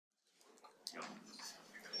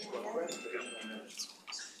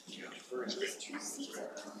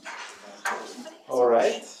All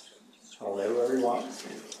right. Hello, everyone.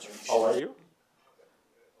 How are you?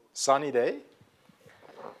 Sunny day.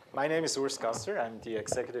 My name is Urs Gasser. I'm the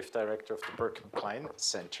Executive Director of the Berkman Klein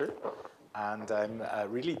Center. And I'm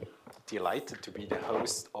really delighted to be the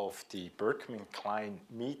host of the Berkman Klein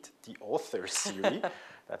Meet the Author series.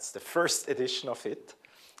 That's the first edition of it.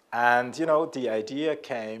 And, you know, the idea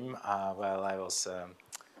came while I was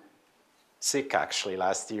sick, actually,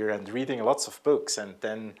 last year and reading lots of books. And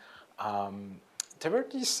then there were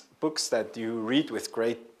these books that you read with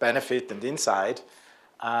great benefit and insight,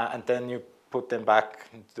 and then you put them back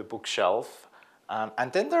into the bookshelf.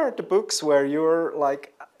 And then there are the books where you're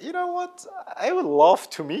like, you know what, I would love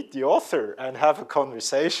to meet the author and have a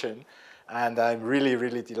conversation. And I'm really,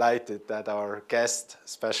 really delighted that our guest,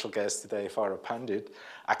 special guest today, Farah Pandit,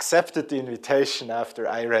 accepted the invitation after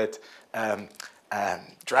I read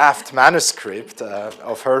draft manuscript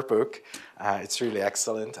of her book. It's really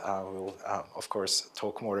excellent. We'll, of course,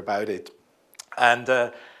 talk more about it.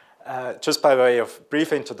 And just by way of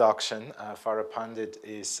brief introduction, Farah Pandit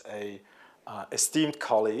is an esteemed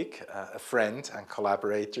colleague, a friend and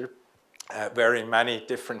collaborator, wearing many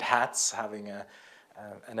different hats, having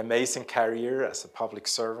an amazing career as a public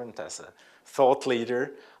servant, as a thought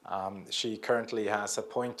leader. She currently has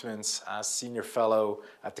appointments as Senior Fellow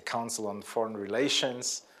at the Council on Foreign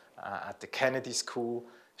Relations, at the Kennedy School.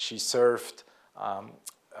 She served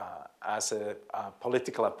as a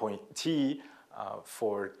political appointee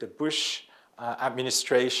for the Bush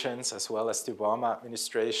administrations as well as the Obama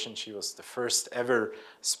administration. She was the first ever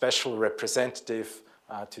special representative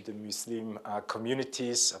to the Muslim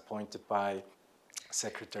communities appointed by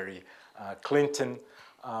Secretary Clinton.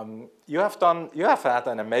 You have had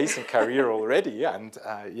an amazing career already, and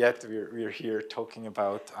yet we're here talking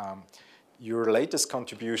about your latest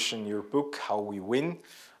contribution, your book, How We Win.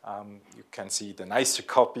 You can see the nicer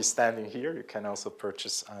copy standing here. You can also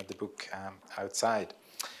purchase the book outside.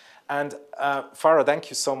 And Farah, thank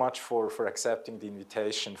you so much for accepting the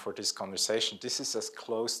invitation for this conversation. This is as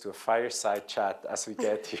close to a fireside chat as we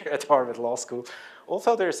get here at Harvard Law School.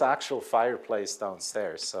 Also, there's actual fireplace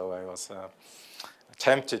downstairs, so I was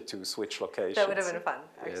tempted to switch locations. That would have been fun,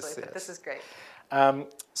 actually, yes, but yes. This is great.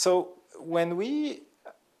 So when we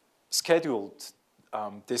scheduled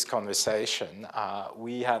this conversation,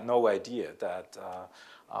 we had no idea that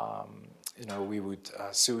we would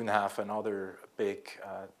soon have another big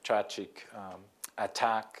tragic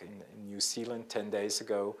attack in New Zealand 10 days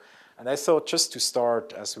ago. And I thought just to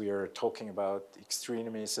start, as we are talking about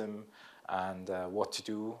extremism and what to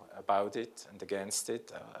do about it and against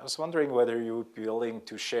it, I was wondering whether you would be willing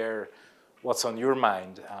to share what's on your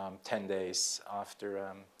mind 10 days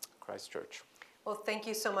after Christchurch. Well, thank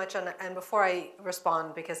you so much. And before I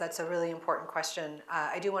respond, because that's a really important question,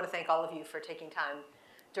 I do want to thank all of you for taking time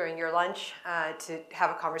during your lunch to have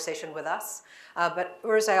a conversation with us. But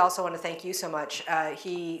Urs, I also want to thank you so much.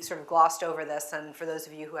 He sort of glossed over this, and for those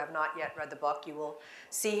of you who have not yet read the book, you will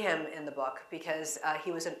see him in the book, because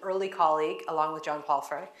he was an early colleague, along with John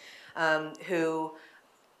Palfrey, who,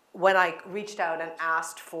 when I reached out and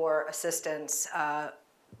asked for assistance,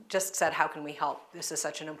 just said, how can we help? This is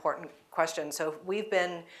such an important question. So we've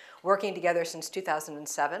been working together since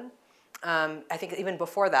 2007. I think even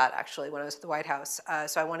before that, actually, when I was at the White House.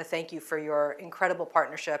 So I want to thank you for your incredible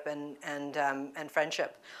partnership and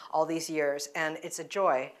friendship all these years. And it's a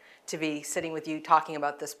joy to be sitting with you talking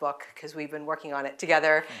about this book, because we've been working on it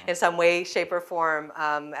together in some way, shape, or form,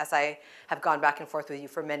 as I have gone back and forth with you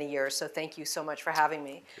for many years. So thank you so much for having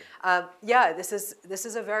me. Yeah, this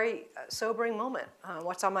is a very sobering moment.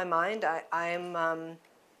 What's on my mind?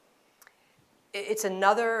 It's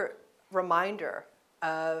another reminder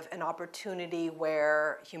of an opportunity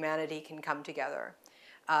where humanity can come together.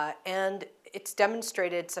 And it's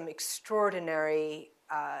demonstrated some extraordinary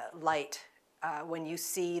light when you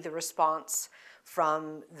see the response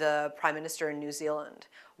from the Prime Minister in New Zealand.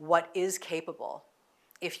 What is capable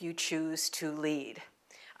if you choose to lead?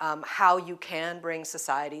 How you can bring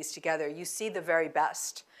societies together. You see the very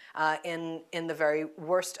best in the very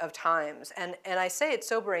worst of times. And I say it's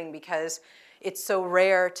sobering because it's so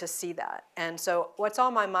rare to see that. And so what's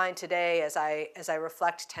on my mind today as I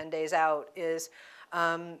reflect 10 days out is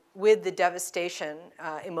with the devastation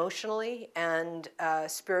emotionally and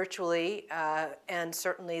spiritually and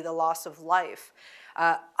certainly the loss of life,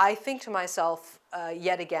 I think to myself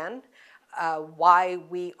yet again why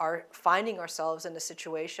we are finding ourselves in a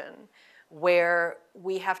situation where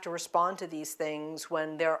we have to respond to these things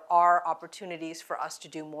when there are opportunities for us to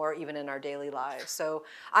do more even in our daily lives. So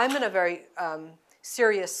I'm in a very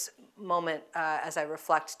serious moment as I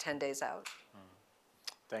reflect 10 days out.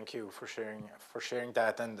 Thank you for sharing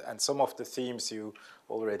that, and some of the themes you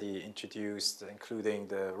already introduced, including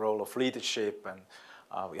the role of leadership, and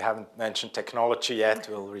we haven't mentioned technology yet.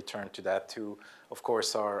 We'll return to that too. Of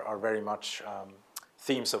course, are very much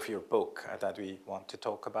themes of your book that we want to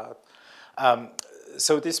talk about.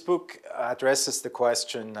 So this book addresses the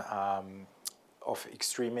question of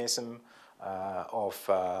extremism, of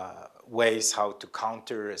ways how to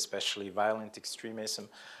counter especially violent extremism.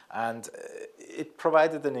 And it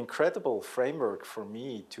provided an incredible framework for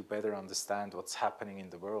me to better understand what's happening in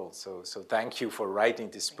the world. So thank you for writing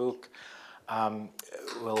this book.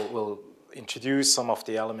 We'll introduce some of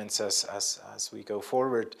the elements as we go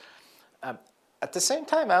forward. At the same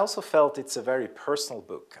time, I also felt it's a very personal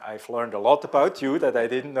book. I've learned a lot about you that I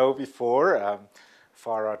didn't know before.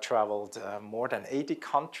 Farah traveled more than 80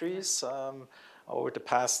 countries over the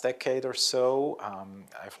past decade or so.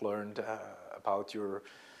 I've learned about your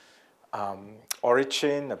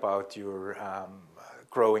origin, about your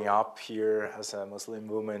growing up here as a Muslim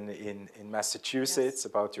woman in Massachusetts, yes.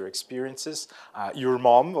 About your experiences. Your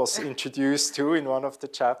mom was introduced too in one of the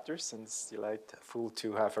chapters, and it's delightful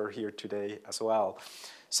to have her here today as well.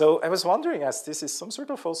 So I was wondering, as this is some sort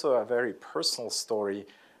of also a very personal story,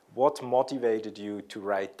 what motivated you to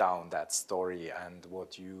write down that story and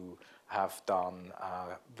what you have done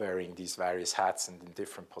wearing these various hats and in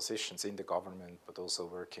different positions in the government, but also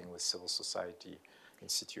working with civil society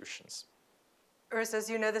institutions? Urs, as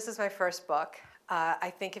you know, this is my first book.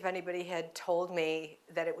 I think if anybody had told me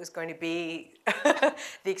that it was going to be the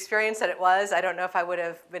experience that it was, I don't know if I would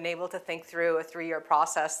have been able to think through a 3-year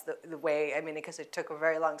process the way, I mean, because it took a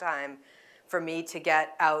very long time for me to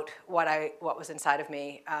get out what was inside of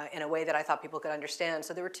me in a way that I thought people could understand.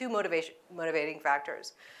 So there were two motivating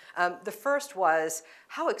factors. The first was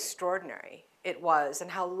how extraordinary it was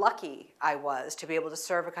and how lucky I was to be able to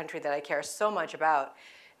serve a country that I care so much about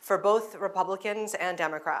for both Republicans and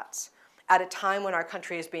Democrats at a time when our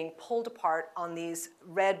country is being pulled apart on these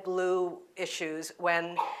red-blue issues,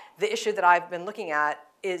 when the issue that I've been looking at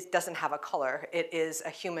doesn't have a color. It is a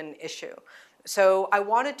human issue. So I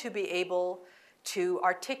wanted to be able to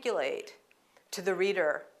articulate to the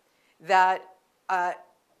reader that as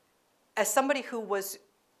somebody who was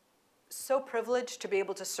so privileged to be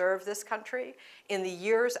able to serve this country in the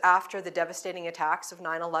years after the devastating attacks of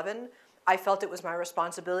 9/11, I felt it was my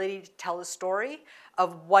responsibility to tell a story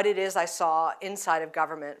of what it is I saw inside of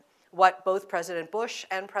government, what both President Bush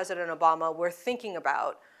and President Obama were thinking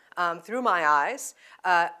about through my eyes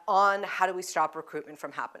on how do we stop recruitment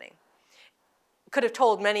from happening. Could have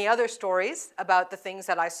told many other stories about the things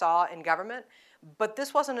that I saw in government, but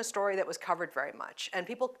this wasn't a story that was covered very much. And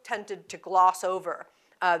people tended to gloss over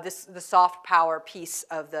the soft power piece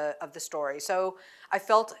of the story. So I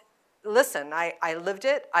felt, listen, I lived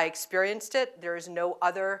it, I experienced it. There is no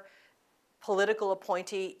other political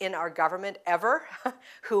appointee in our government ever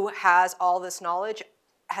who has all this knowledge.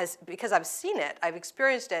 Because I've seen it, I've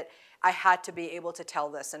experienced it, I had to be able to tell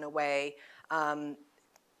this in a way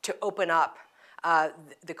to open up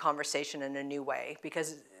the conversation in a new way,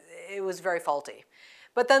 because it was very faulty.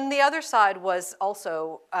 But then the other side was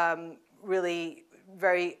also really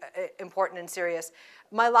very important and serious.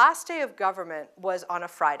 My last day of government was on a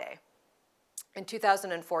Friday in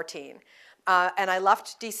 2014. And I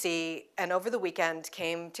left DC and over the weekend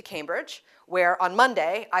came to Cambridge, where on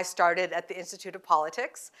Monday I started at the Institute of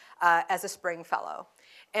Politics as a spring fellow.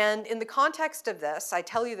 And in the context of this, I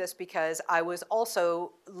tell you this because I was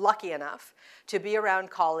also lucky enough to be around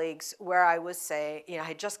colleagues where I was saying, I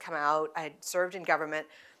had just come out, I had served in government,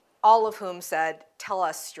 all of whom said, tell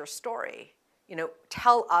us your story.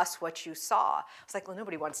 Tell us what you saw. I was like, well,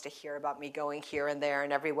 nobody wants to hear about me going here and there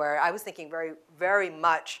and everywhere. I was thinking very, very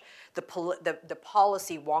much the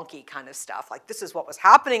policy wonky kind of stuff. Like, this is what was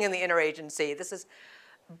happening in the interagency.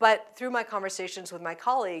 But through my conversations with my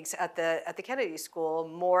colleagues at the Kennedy School,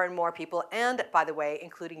 more and more people, and by the way,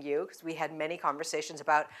 including you, because we had many conversations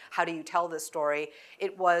about how do you tell this story,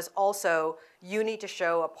 it was also, you need to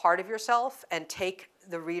show a part of yourself and take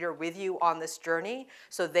the reader with you on this journey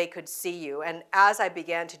so they could see you. And as I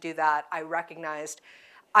began to do that, I recognized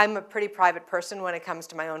I'm a pretty private person when it comes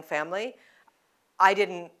to my own family. I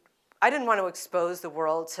didn't want to expose the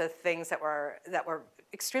world to things that were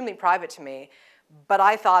extremely private to me. But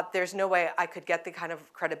I thought there's no way I could get the kind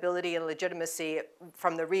of credibility and legitimacy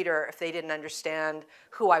from the reader if they didn't understand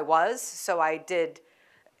who I was. So I did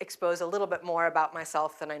expose a little bit more about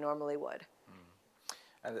myself than I normally would.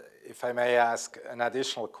 And if I may ask an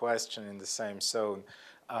additional question in the same zone,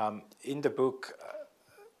 in the book,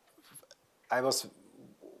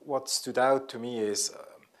 what stood out to me is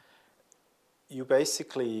you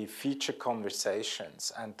basically feature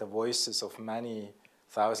conversations and the voices of many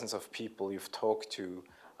thousands of people you've talked to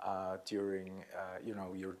during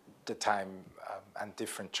the time and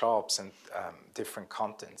different jobs and different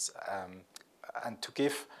contents, and to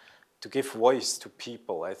give voice to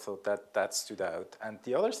people. I thought that stood out. And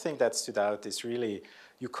the other thing that stood out is really,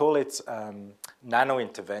 you call it nano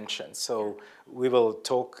intervention. So we will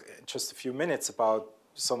talk in just a few minutes about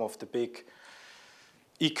some of the big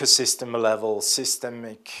ecosystem level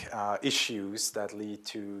systemic issues that lead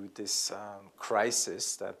to this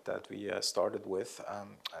crisis that we started with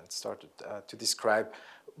and started to describe.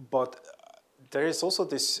 But there is also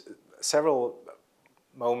this several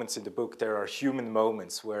moments in the book. There are human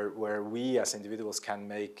moments where we as individuals can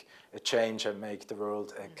make a change and make the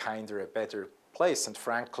world a kinder, a better place, and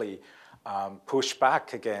frankly push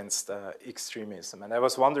back against extremism. And I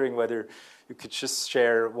was wondering whether you could just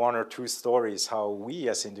share one or two stories how we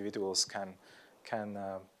as individuals can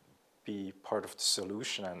be part of the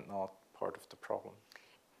solution and not part of the problem.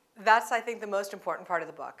 That's, I think, the most important part of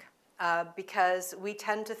the book, because we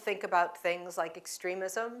tend to think about things like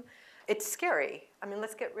extremism. It's scary. I mean,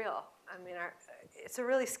 let's get real. I mean, it's a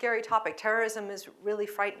really scary topic. Terrorism is really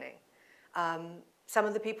frightening. Some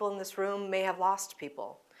of the people in this room may have lost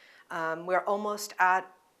people. We're almost at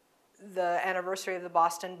the anniversary of the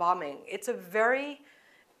Boston bombing. It's a very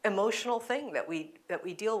emotional thing that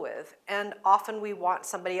we deal with, and often we want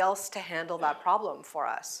somebody else to handle that problem for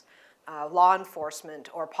us. Law enforcement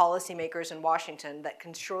or policymakers in Washington that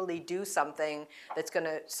can surely do something that's going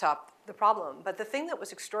to stop the problem. But the thing that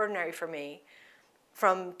was extraordinary for me,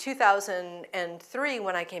 from 2003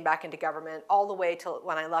 when I came back into government all the way till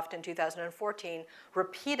when I left in 2014,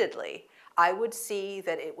 repeatedly I would see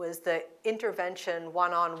that it was the intervention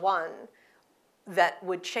one-on-one that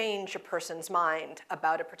would change a person's mind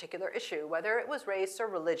about a particular issue, whether it was race or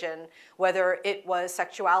religion, whether it was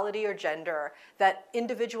sexuality or gender, that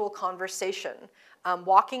individual conversation.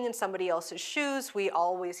 Walking in somebody else's shoes, we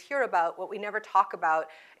always hear about. What we never talk about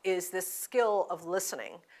is this skill of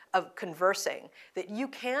listening, of conversing, that you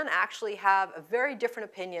can actually have a very different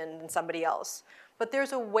opinion than somebody else. But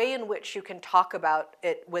there's a way in which you can talk about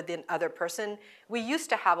it with the other person. We used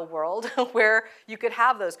to have a world where you could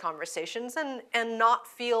have those conversations and not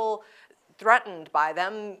feel threatened by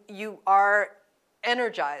them. You are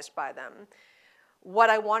energized by them.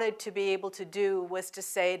 What I wanted to be able to do was to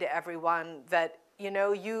say to everyone that, you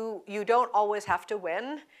know, you don't always have to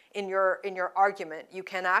win in your argument. You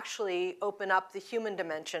can actually open up the human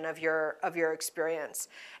dimension of your experience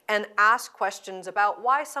and ask questions about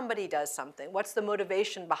why somebody does something. What's the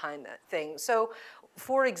motivation behind that thing? So,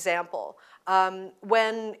 for example,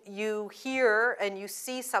 when you hear and you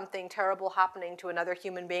see something terrible happening to another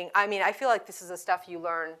human being, I mean, I feel like this is the stuff you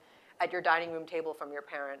learn at your dining room table from your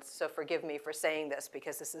parents. So forgive me for saying this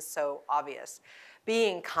because this is so obvious.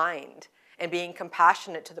 Being kind and being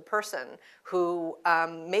compassionate to the person who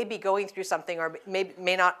may be going through something or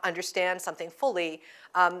may not understand something fully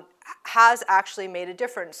has actually made a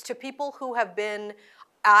difference. To people who have been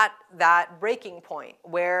at that breaking point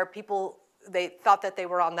where they thought that they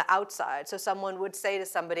were on the outside. So someone would say to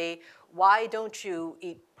somebody, why don't you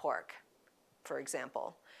eat pork, for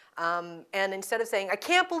example? And instead of saying, I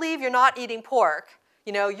can't believe you're not eating pork,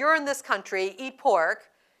 you know, you're in this country, eat pork,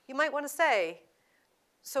 you might want to say,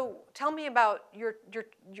 so tell me about your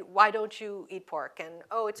why don't you eat pork? And,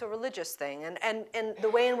 oh, it's a religious thing. And the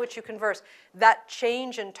way in which you converse, that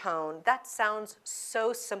change in tone, that sounds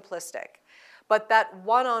so simplistic. But that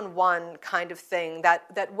one-on-one kind of thing,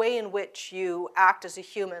 that way in which you act as a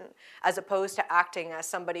human, as opposed to acting as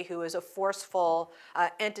somebody who is a forceful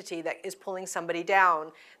entity that is pulling somebody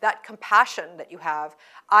down, that compassion that you have.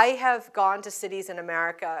 I have gone to cities in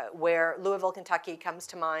America where Louisville, Kentucky comes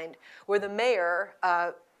to mind, where the mayor,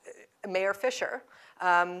 Mayor Fisher,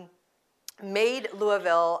 made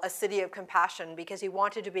Louisville a city of compassion because he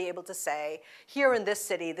wanted to be able to say, here in this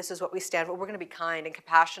city, this is what we stand for. We're going to be kind and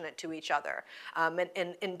compassionate to each other.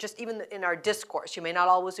 And just even in our discourse, you may not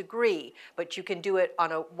always agree, but you can do it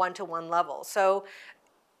on a one-to-one level. So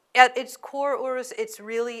at its core, Urs, it's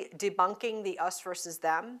really debunking the us versus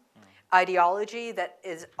them ideology that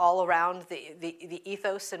is all around the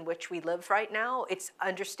ethos in which we live right now. It's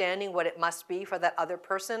understanding what it must be for that other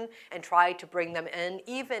person and try to bring them in,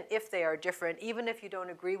 even if they are different, even if you don't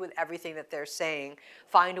agree with everything that they're saying,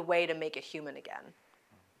 find a way to make it human again.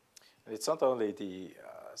 It's not only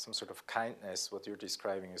some sort of kindness. What you're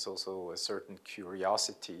describing is also a certain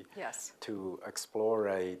curiosity to explore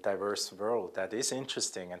a diverse world that is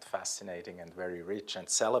interesting and fascinating and very rich, and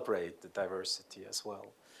celebrate the diversity as well.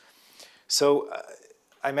 So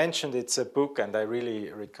I mentioned it's a book, and I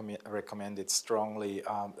really recommend it strongly,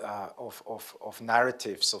 of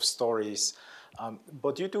narratives, of stories.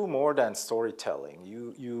 But you do more than storytelling.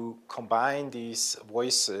 You combine these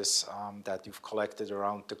voices that you've collected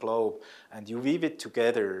around the globe, and you weave it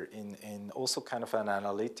together in also kind of an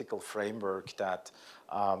analytical framework that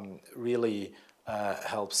really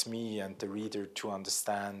helps me and the reader to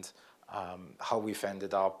understand how we've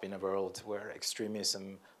ended up in a world where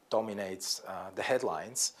extremism dominates the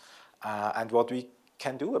headlines, and what we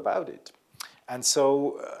can do about it. And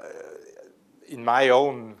so in my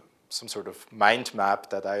own some sort of mind map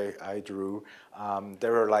that I drew,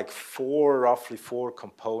 there are like roughly four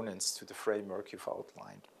components to the framework you've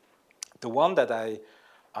outlined. The one that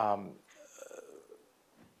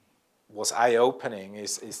was eye-opening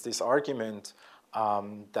is this argument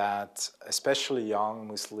that especially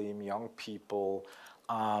young people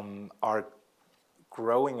are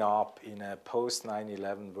growing up in a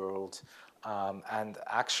post-9/11 world and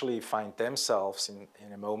actually find themselves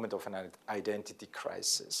in a moment of an identity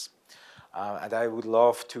crisis. And I would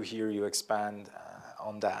love to hear you expand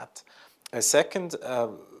on that. A second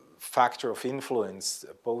factor of influence,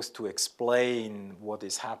 both to explain what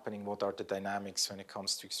is happening, what are the dynamics when it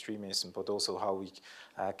comes to extremism, but also how we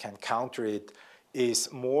can counter it, is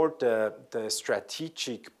more the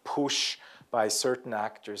strategic push by certain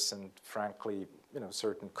actors and, frankly,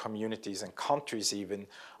 certain communities and countries even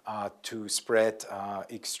to spread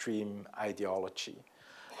extreme ideology.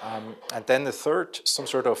 And then the third, some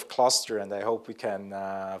sort of cluster, and I hope we can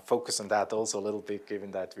focus on that also a little bit,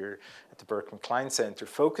 given that we're at the Berkman Klein Center,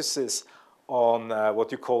 focuses on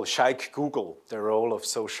what you call Sheikh Google, the role of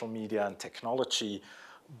social media and technology,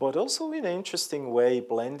 but also in an interesting way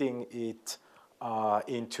blending it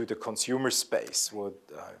into the consumer space, what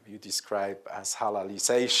you describe as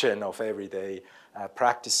halalization of everyday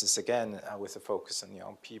practices, again, with a focus on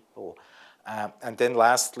young people. And then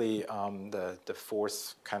lastly, the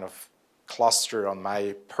fourth kind of cluster on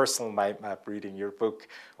my personal mind map reading your book,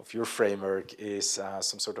 of your framework, is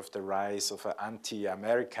some sort of the rise of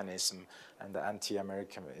anti-Americanism and the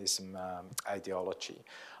anti-Americanism ideology.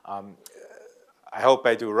 I hope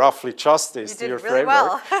I do roughly justice to your really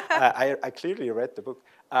framework. Well. I clearly read the book.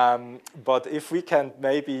 But if we can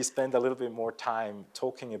maybe spend a little bit more time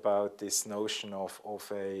talking about this notion of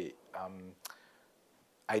a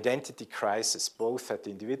identity crisis, both at the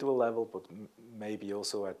individual level, but maybe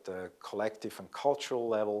also at the collective and cultural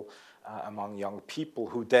level among young people,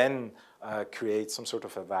 who then create some sort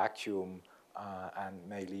of a vacuum and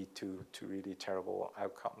may lead to really terrible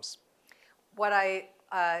outcomes. What I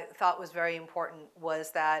thought was very important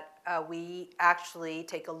was that we actually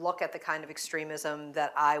take a look at the kind of extremism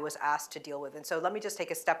that I was asked to deal with. And so let me just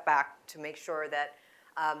take a step back to make sure that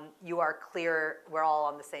you are clear, we're all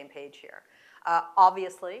on the same page here.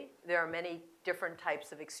 Obviously, there are many different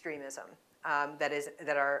types of extremism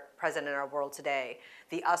that are present in our world today.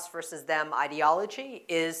 The us versus them ideology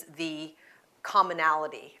is the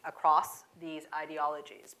commonality across these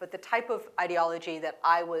ideologies. But the type of ideology that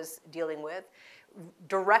I was dealing with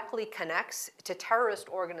directly connects to terrorist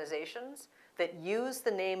organizations that use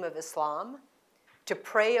the name of Islam to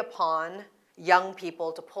prey upon young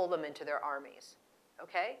people to pull them into their armies,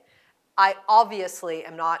 okay? I obviously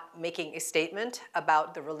am not making a statement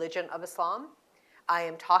about the religion of Islam. I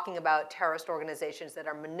am talking about terrorist organizations that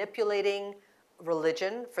are manipulating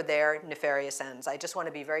religion for their nefarious ends. I just want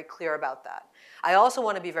to be very clear about that. I also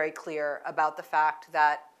want to be very clear about the fact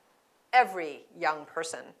that every young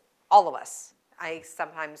person, all of us, I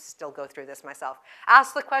sometimes still go through this myself,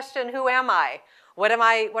 ask the question, who am I? What am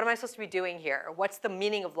I supposed to be doing here? What's the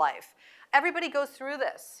meaning of life? Everybody goes through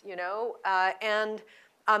this, and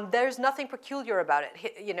there's nothing peculiar about it.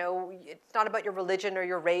 It's not about your religion or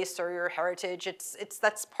your race or your heritage.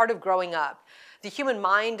 That's part of growing up. The human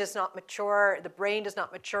mind does not mature. The brain does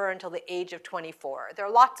not mature until the age of 24. There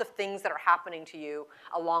are lots of things that are happening to you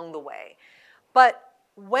along the way. But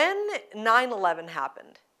when 9/11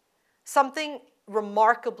 happened, something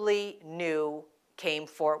remarkably new came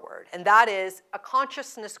forward, and that is a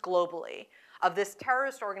consciousness globally of this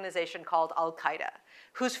terrorist organization called Al-Qaeda,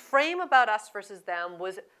 whose frame about us versus them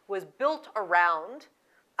was built around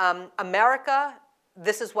America,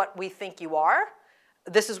 this is what we think you are,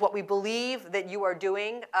 this is what we believe that you are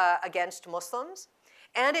doing against Muslims,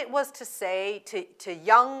 and it was to say to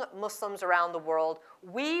young Muslims around the world,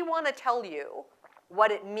 we want to tell you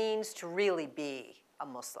what it means to really be a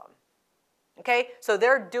Muslim. Okay, so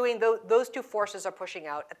they're doing, those two forces are pushing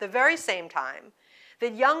out. At the very same time, the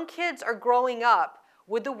young kids are growing up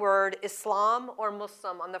with the word Islam or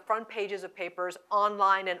Muslim on the front pages of papers,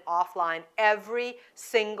 online and offline, every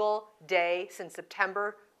single day since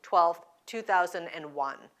September 12th,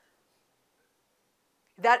 2001.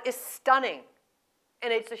 That is stunning.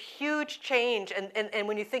 And it's a huge change. And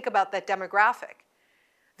when you think about that demographic,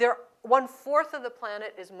 1/4 of the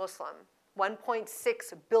planet is Muslim,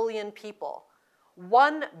 1.6 billion people.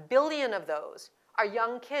 1 billion of those are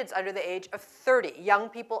young kids under the age of 30, young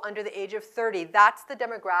people under the age of 30. That's the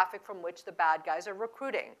demographic from which the bad guys are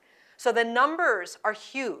recruiting. So the numbers are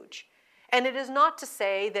huge. And it is not to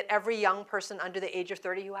say that every young person under the age of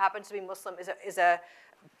 30 who happens to be Muslim is a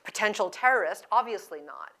potential terrorist, obviously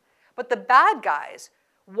not. But the bad guys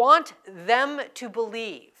want them to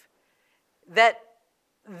believe that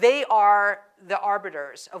they are the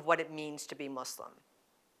arbiters of what it means to be Muslim.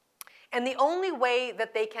 And the only way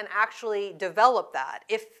that they can actually develop that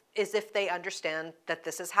is if they understand that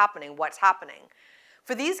this is happening, what's happening.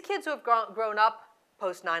 For these kids who have grown up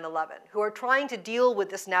post 9/11, who are trying to deal with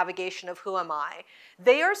this navigation of who am I,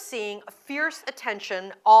 they are seeing a fierce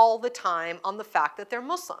attention all the time on the fact that they're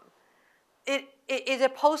Muslim. It is a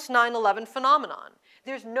post 9/11 phenomenon.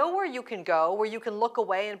 There's nowhere you can go where you can look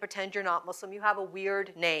away and pretend you're not Muslim. You have a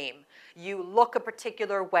weird name. You look a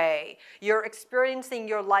particular way. You're experiencing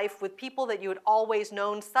your life with people that you had always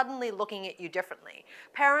known suddenly looking at you differently.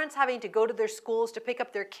 Parents having to go to their schools to pick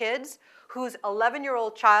up their kids whose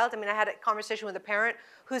 11-year-old child, I had a conversation with a parent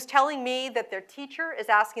who's telling me that their teacher is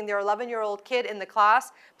asking their 11-year-old kid in the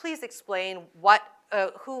class, please explain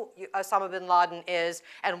who Osama bin Laden is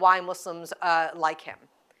and why Muslims like him.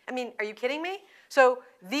 Are you kidding me? So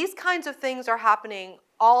these kinds of things are happening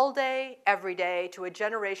all day, every day, to a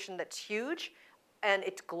generation that's huge, and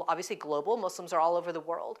it's obviously global. Muslims are all over the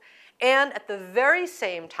world. And at the very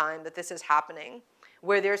same time that this is happening,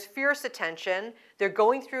 where there's fierce attention, they're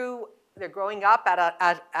growing up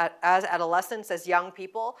as adolescents, as young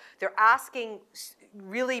people. They're asking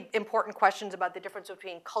really important questions about the difference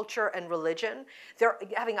between culture and religion. They're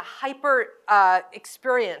having a hyper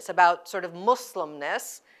experience about sort of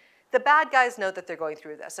Muslimness. The bad guys know that they're going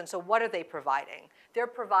through this, and so what are they providing? They're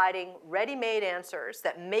providing ready-made answers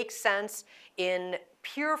that make sense in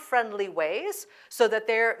peer-friendly ways so that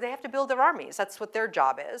they have to build their armies. That's what their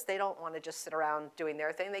job is. They don't want to just sit around doing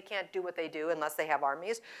their thing. They can't do what they do unless they have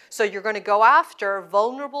armies. So you're going to go after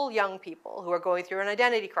vulnerable young people who are going through an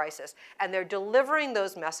identity crisis, and they're delivering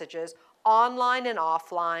those messages online and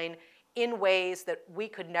offline in ways that we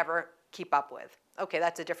could never keep up with. Okay,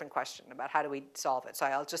 that's a different question about how do we solve it. So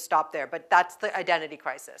I'll just stop there. But that's the identity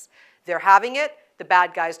crisis. They're having it. The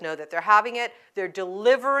bad guys know that they're having it. They're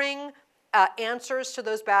delivering answers to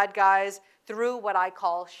those bad guys through what I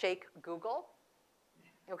call Sheikh Google.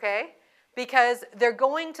 Okay? Because they're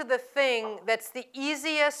going to the thing that's the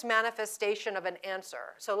easiest manifestation of an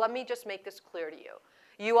answer. So let me just make this clear to you.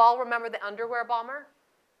 You all remember the underwear bomber?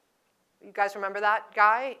 You guys remember that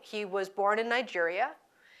guy? He was born in Nigeria.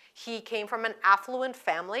 He came from an affluent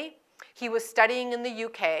family. He was studying in the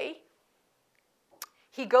UK.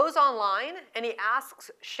 He goes online and he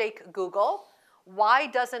asks Sheikh Google, why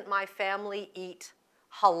doesn't my family eat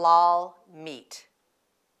halal meat?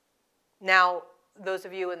 Now, those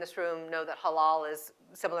of you in this room know that halal is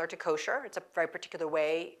similar to kosher. It's a very particular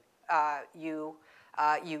way you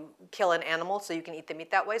kill an animal so you can eat the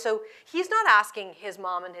meat that way. So he's not asking his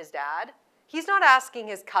mom and his dad. He's not asking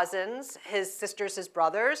his cousins, his sisters, his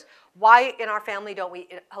brothers, why in our family don't we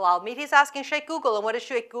eat halal meat? He's asking Sheikh Google, and what does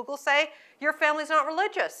Sheikh Google say? Your family's not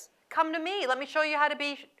religious. Come to me. Let me show you how to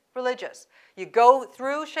be religious. You go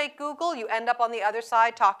through Sheikh Google, you end up on the other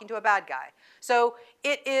side talking to a bad guy. So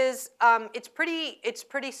it's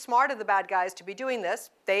pretty smart of the bad guys to be doing this.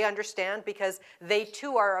 They understand because they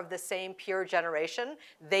too are of the same pure generation.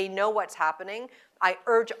 They know what's happening. I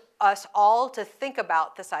urge us all to think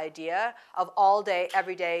about this idea of all day,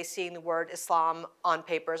 every day, seeing the word Islam on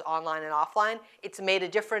papers, online and offline. It's made a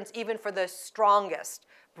difference even for the strongest,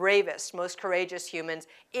 bravest, most courageous humans.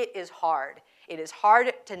 It is hard. It is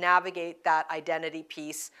hard to navigate that identity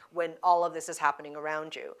piece when all of this is happening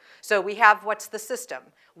around you. So we have what's the system.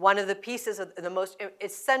 One of the pieces of the most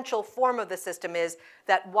essential form of the system is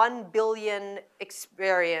that 1 billion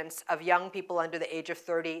experience of young people under the age of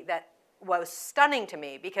 30 that was stunning to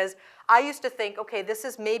me because I used to think, okay, this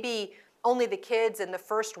is maybe only the kids in the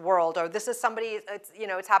first world, or this is somebody,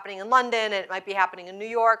 it's happening in London, and it might be happening in New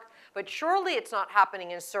York, but surely it's not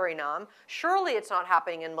happening in Suriname, surely it's not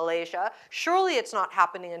happening in Malaysia, surely it's not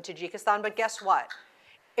happening in Tajikistan, but guess what?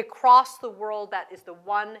 Across the world, that is the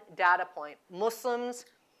one data point. Muslims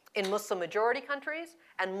in Muslim majority countries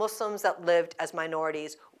and Muslims that lived as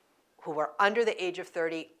minorities who were under the age of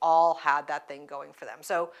 30 all had that thing going for them.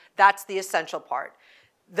 So that's the essential part.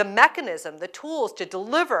 The mechanism, the tools to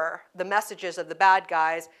deliver the messages of the bad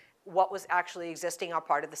guys, what was actually existing are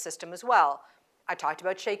part of the system as well. I talked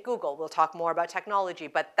about Shake Google. We'll talk more about technology,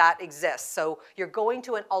 but that exists. So you're going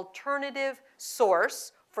to an alternative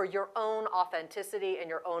source for your own authenticity and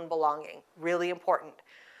your own belonging. Really important.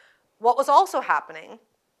 What was also happening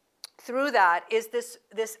through that is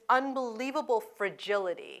this unbelievable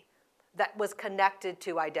fragility that was connected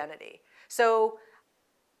to identity. So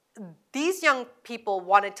these young people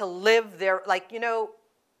wanted to live their, like, you know,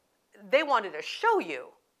 they wanted to show you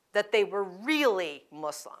that they were really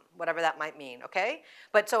Muslim, whatever that might mean, okay?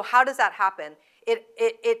 But so how does that happen?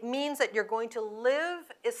 It means that you're going to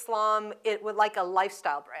live Islam with like a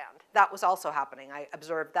lifestyle brand. That was also happening. I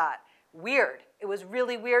observed that. Weird. It was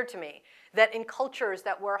really weird to me that in cultures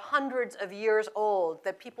that were hundreds of years old,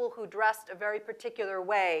 that people who dressed a very particular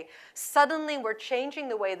way suddenly were changing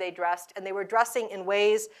the way they dressed, and they were dressing in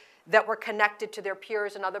ways that were connected to their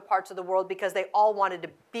peers in other parts of the world because they all wanted to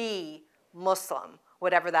be Muslim,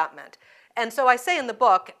 whatever that meant. And so I say in the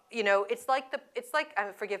book, you know, it's like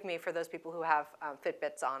forgive me for those people who have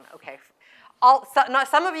Fitbits on, okay.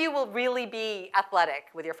 Some of you will really be athletic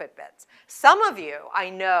with your Fitbits. Some of you, I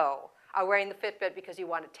know, are wearing the Fitbit because you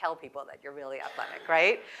want to tell people that you're really athletic,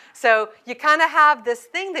 right? So you kind of have this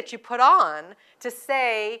thing that you put on to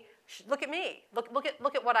say, look at me, look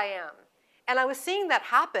at what I am. And I was seeing that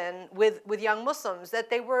happen with young Muslims, that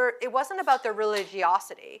it wasn't about their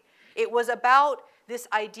religiosity. It was about this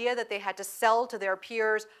idea that they had to sell to their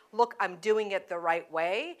peers, look, I'm doing it the right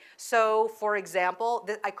way. So, for example,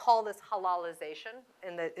 I call this halalization,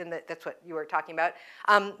 that's what you were talking about.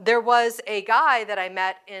 There was a guy that I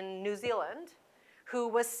met in New Zealand who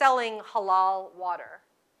was selling halal water.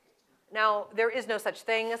 Now, there is no such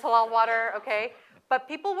thing as halal water, okay? But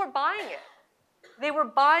people were buying it. They were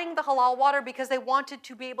buying the halal water because they wanted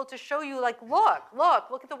to be able to show you, like,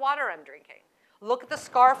 look at the water I'm drinking. Look at the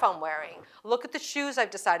scarf I'm wearing. Look at the shoes I've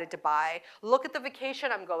decided to buy. Look at the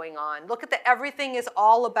vacation I'm going on. Look at everything is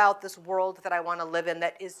all about this world that I want to live in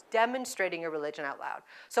that is demonstrating a religion out loud.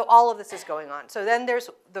 So all of this is going on. So then there's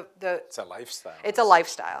It's a lifestyle. It's a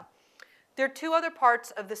lifestyle. There are two other parts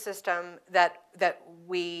of the system that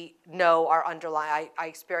we know are underlying, I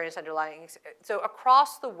experience underlying. So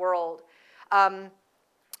across the world, in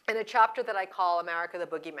a chapter that I call America the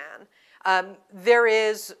Boogeyman, there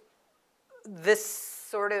is this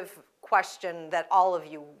sort of question that all of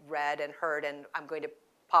you read and heard, and I'm going to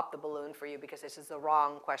pop the balloon for you because this is the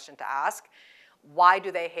wrong question to ask. Why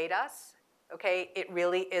do they hate us? Okay, it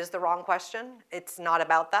really is the wrong question. It's not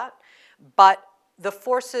about that. But the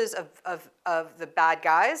forces of the bad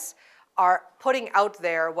guys are putting out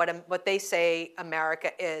there what they say America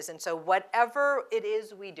is. And so whatever it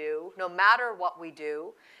is we do, no matter what we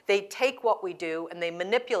do, they take what we do and they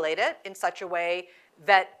manipulate it in such a way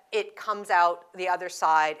that it comes out the other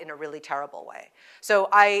side in a really terrible way. So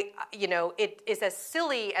it is as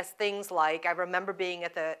silly as things like, I remember being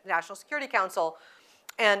at the National Security Council,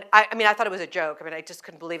 and I thought it was a joke. I just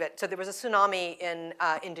couldn't believe it. So there was a tsunami in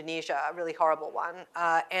Indonesia, a really horrible one,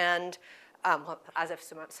 as if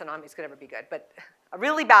tsunamis could ever be good, but a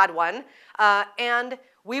really bad one. And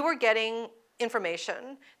we were getting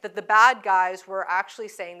information that the bad guys were actually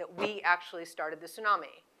saying that we actually started the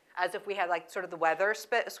tsunami, as if we had like sort of the weather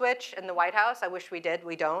switch in the White House. I wish we did.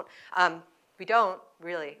 We don't. We don't,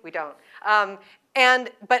 really. We don't.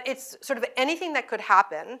 But it's sort of anything that could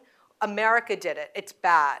happen, America did it. It's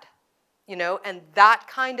bad. And that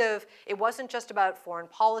kind of, it wasn't just about foreign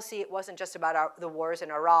policy. It wasn't just about the wars in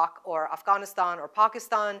Iraq or Afghanistan or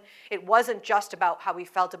Pakistan. It wasn't just about how we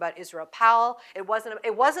felt about Israel Pal. It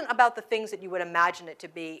wasn't about the things that you would imagine it to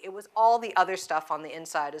be. It was all the other stuff on the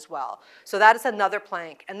inside as well. So that is another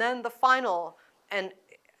plank. And then the final, and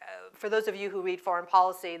for those of you who read foreign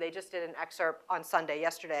policy, they just did an excerpt on Sunday,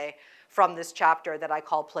 yesterday, from this chapter that I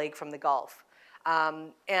call Plague from the Gulf.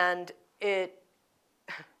 And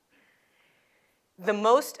the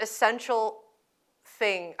most essential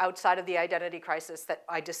thing outside of the identity crisis that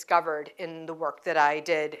I discovered in the work that I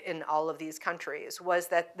did in all of these countries was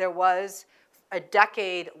that there was a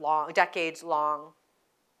decades-long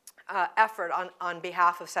effort on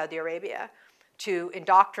behalf of Saudi Arabia to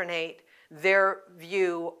indoctrinate their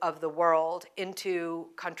view of the world into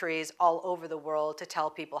countries all over the world to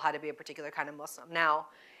tell people how to be a particular kind of Muslim. Now,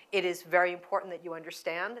 it is very important that you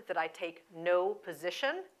understand that I take no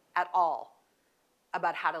position at all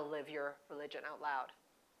about how to live your religion out loud.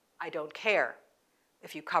 I don't care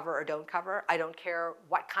if you cover or don't cover. I don't care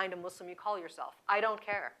what kind of Muslim you call yourself. I don't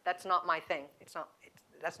care. That's not my thing.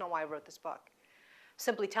 That's not why I wrote this book.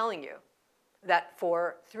 simply telling you that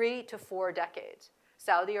for 3 to 4 decades,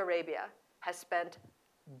 Saudi Arabia has spent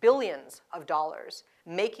billions of dollars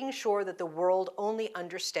making sure that the world only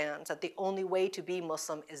understands that the only way to be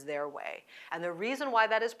Muslim is their way. And the reason why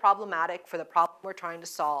that is problematic for the problem we're trying to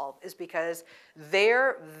solve is because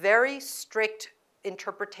their very strict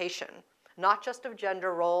interpretation, not just of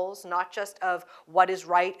gender roles, not just of what is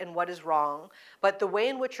right and what is wrong, but the way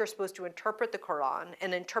in which you're supposed to interpret the Quran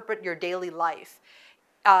and interpret your daily life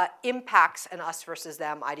impacts an us versus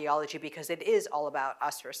them ideology, because it is all about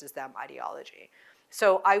us versus them ideology.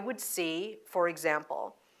 So I would see, for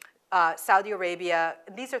example, Saudi Arabia,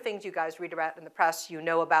 these are things you guys read about in the press, you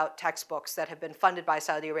know about textbooks that have been funded by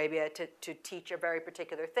Saudi Arabia to teach a very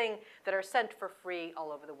particular thing that are sent for free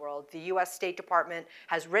all over the world. The US State Department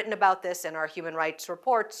has written about this in our human rights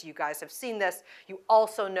reports. You guys have seen this. You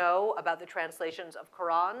also know about the translations of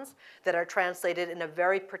Qurans that are translated in a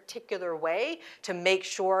very particular way to make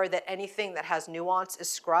sure that anything that has nuance is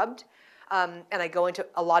scrubbed. And I go into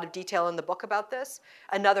a lot of detail in the book about this.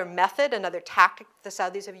 Another method, another tactic the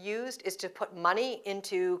Saudis have used is to put money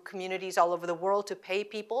into communities all over the world to pay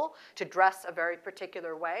people to dress a very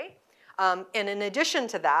particular way. And in addition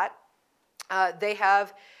to that, they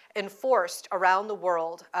have enforced around the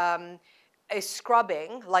world a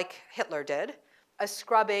scrubbing, like Hitler did, a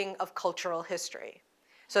scrubbing of cultural history.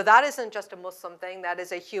 So that isn't just a Muslim thing, that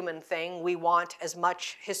is a human thing. We want as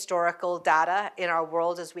much historical data in our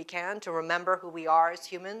world as we can to remember who we are as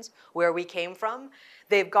humans, where we came from.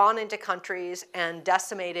 They've gone into countries and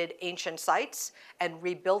decimated ancient sites and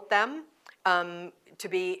rebuilt them to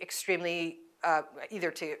be extremely,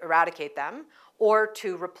 either to eradicate them or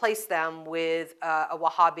to replace them with a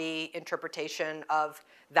Wahhabi interpretation of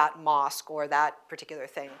that mosque or that particular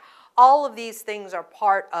thing. All of these things are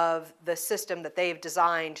part of the system that they've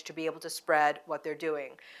designed to be able to spread what they're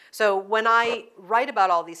doing. So when I write about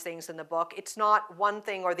all these things in the book, it's not one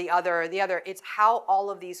thing or the other, it's how all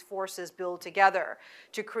of these forces build together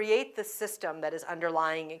to create the system that is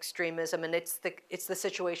underlying extremism, and it's the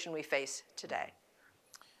situation we face today.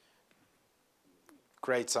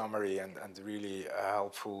 Great summary and really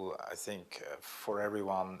helpful, I think, for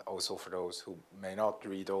everyone, also for those who may not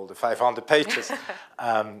read all the 500 pages.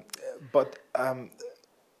 But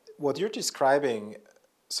what you're describing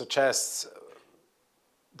suggests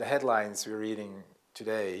the headlines we're reading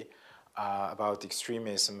today about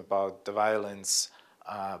extremism, about the violence,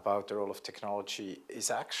 about the role of technology is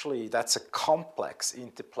actually, that's a complex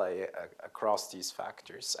interplay across these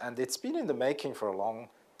factors. And it's been in the making for a long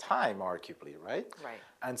time, arguably, right? Right.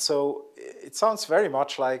 And so it sounds very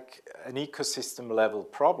much like an ecosystem level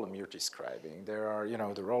problem you're describing. There are, you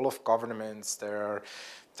know, the role of governments, there are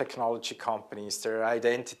technology companies, there are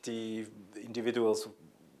identity, individuals,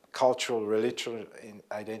 cultural, religious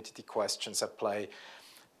identity questions at play.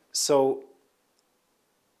 So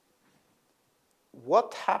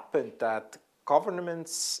what happened that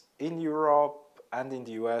governments in Europe and in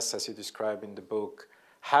the US, as you describe in the book,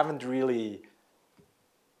 haven't really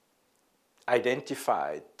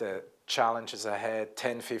identified the challenges ahead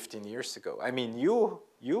 10, 15 years ago? I mean,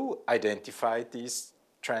 you identified these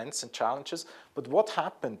trends and challenges, but what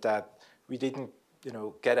happened that we didn't, you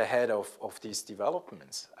know, get ahead of these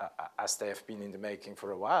developments as they have been in the making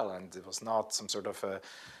for a while? And it was not some sort of a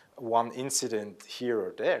one incident here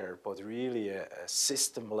or there, but really a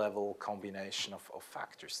system level combination of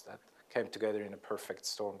factors that came together in a perfect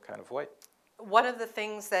storm kind of way. One of the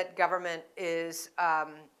things that government is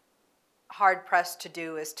hard-pressed to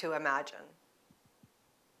do is to imagine.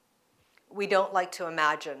 We don't like to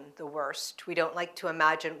imagine the worst. We don't like to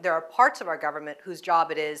imagine. There are parts of our government whose job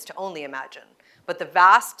it is to only imagine. But the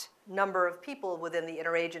vast number of people within the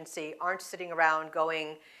interagency aren't sitting around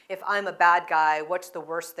going, if I'm a bad guy, what's the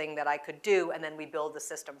worst thing that I could do? And then we build the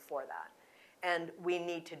system for that. And we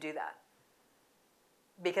need to do that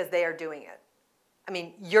because they are doing it. I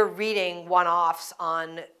mean, you're reading one-offs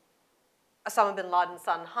on Osama bin Laden's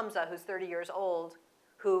son, Hamza, who's 30 years old,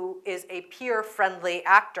 who is a peer-friendly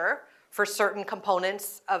actor for certain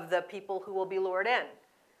components of the people who will be lured in.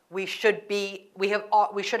 We should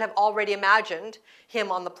have already imagined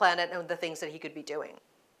him on the planet and the things that he could be doing.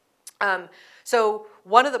 So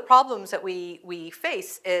one of the problems that we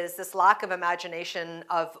face is this lack of imagination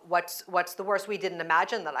of what's the worst. We didn't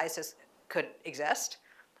imagine that ISIS could exist.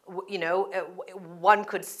 You know, one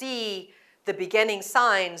could see the beginning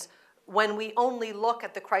signs when we only look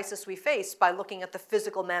at the crisis we face by looking at the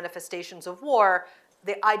physical manifestations of war.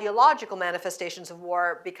 the ideological manifestations of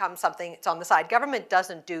war become something that's on the side. Government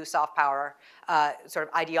doesn't do soft power, sort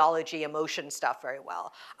of ideology, emotion stuff very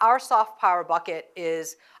well. Our soft power bucket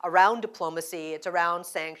is around diplomacy, it's around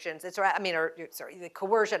sanctions, it's around, the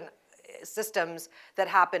coercion systems that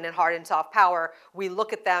happen in hard and soft power. We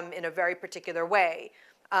look at them in a very particular way.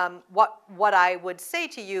 What I would say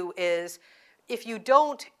to you is, if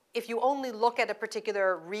you only look at a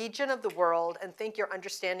particular region of the world and think your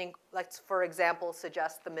understanding, let's for example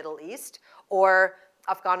suggest the Middle East or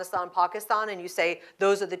Afghanistan, Pakistan, and you say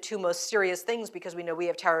those are the two most serious things because we know we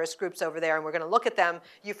have terrorist groups over there and we're going to look at them,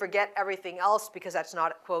 you forget everything else because that's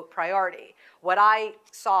not a, quote, priority. What I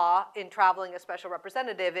saw in traveling as special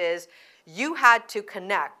representative is you had to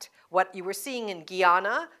connect what you were seeing in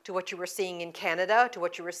Guyana to what you were seeing in Canada to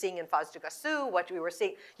what you were seeing in Foz do Iguaçu, what we were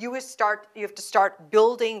seeing. You have to start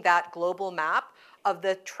building that global map of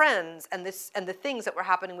the trends and the things that were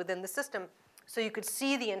happening within the system, so you could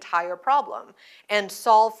see the entire problem and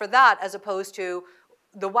solve for that, as opposed to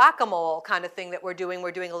the whack-a-mole kind of thing that we're doing.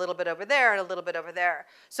 We're doing a little bit over there and a little bit over there.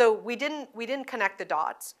 So we didn't connect the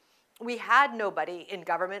dots. We had nobody in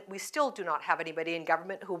government. We still do not have anybody in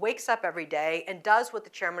government who wakes up every day and does what the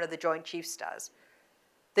chairman of the Joint Chiefs does.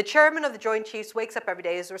 The chairman of the Joint Chiefs wakes up every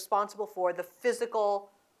day, is responsible for the physical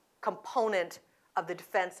component of the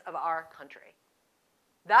defense of our country.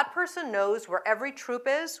 That person knows where every troop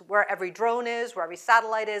is, where every drone is, where every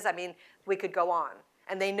satellite is. I mean, we could go on.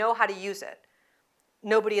 And they know how to use it.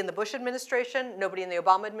 Nobody in the Bush administration, nobody in the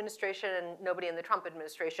Obama administration, and nobody in the Trump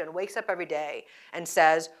administration wakes up every day and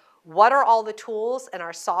says, what are all the tools in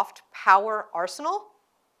our soft power arsenal?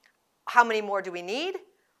 How many more do we need?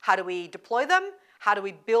 How do we deploy them? How do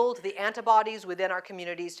we build the antibodies within our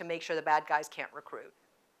communities to make sure the bad guys can't recruit?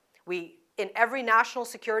 In every national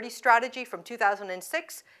security strategy from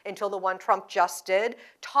 2006 until the one Trump just did,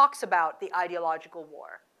 talks about the ideological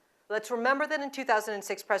war. Let's remember that in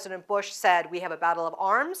 2006, President Bush said, we have a battle of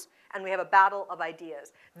arms and we have a battle of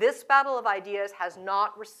ideas. This battle of ideas has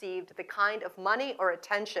not received the kind of money or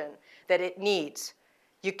attention that it needs.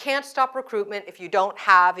 You can't stop recruitment if you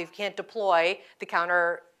can't deploy the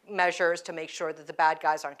countermeasures to make sure that the bad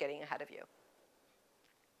guys aren't getting ahead of you.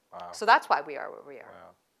 Wow. So that's why we are where we are.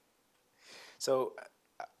 Wow. So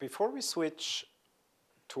before we switch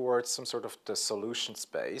towards some sort of the solution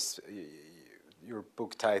space, your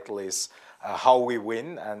book title is How We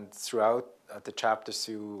Win, and throughout the chapters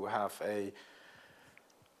you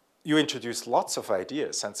introduce lots of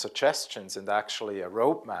ideas and suggestions and actually a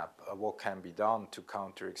roadmap of what can be done to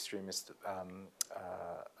counter extremist,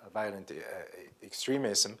 violent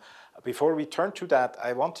extremism. Before we turn to that,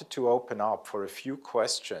 I wanted to open up for a few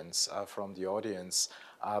questions from the audience.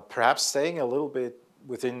 Perhaps staying a little bit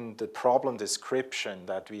within the problem description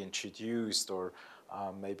that we introduced, or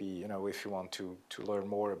maybe if you want to learn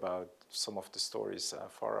more about some of the stories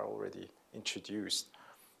Farah already introduced.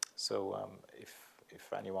 So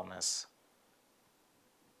if anyone has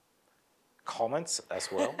comments as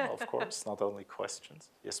well, of course, not only questions.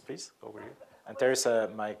 Yes, please, over here. And there's a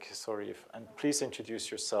mic, sorry, and please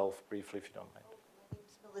introduce yourself briefly if you don't mind. My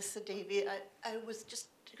name's Melissa Davey. I was just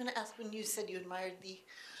going to ask, when you said you admired the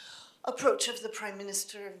approach of the Prime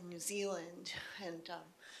Minister of New Zealand, and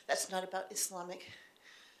that's not about Islamic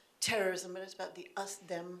terrorism, but it's about the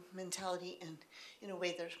us-them mentality, and in a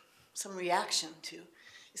way there's some reaction to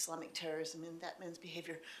Islamic terrorism and that man's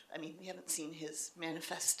behavior. I mean, we haven't seen his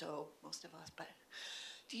manifesto, most of us, but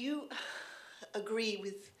do you agree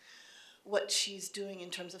with what she's doing in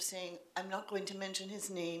terms of saying, I'm not going to mention his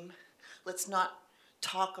name, let's not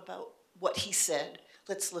talk about what he said,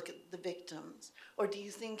 let's look at the victims? Or do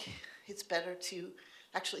you think it's better to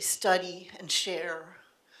actually study and share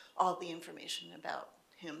all the information about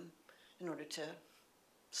him in order to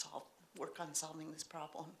work on solving this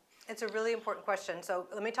problem? It's a really important question. So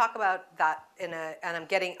let me talk about that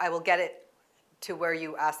I will get it to where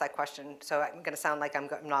you asked that question. So I'm going to sound like I'm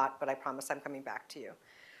not, but I promise I'm coming back to you.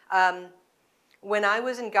 When I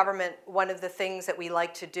was in government, one of the things that we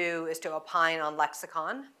like to do is to opine on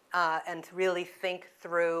lexicon and really think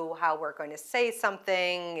through how we're going to say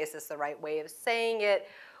something. Is this the right way of saying it?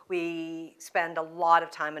 We spend a lot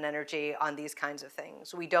of time and energy on these kinds of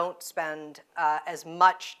things. We don't spend as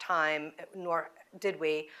much time, nor did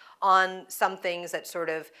we, on some things that sort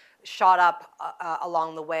of shot up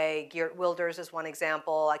along the way. Geert Wilders is one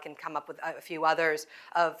example. I can come up with a few others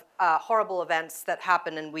of horrible events that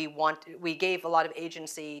happened, and we gave a lot of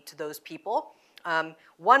agency to those people.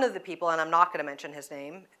 One of the people, and I'm not going to mention his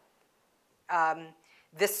name,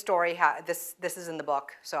 this story, this is in the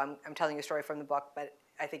book, so I'm telling you a story from the book, but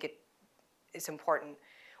I think it's important.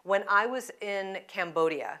 When I was in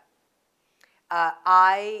Cambodia,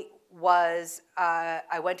 I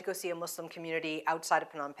went to go see a Muslim community outside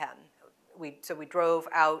of Phnom Penh. So we drove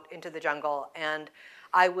out into the jungle, and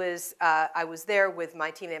I was there with my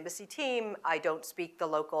team, the embassy team. I don't speak the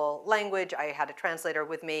local language. I had a translator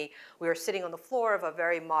with me. We were sitting on the floor of a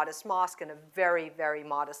very modest mosque in a very, very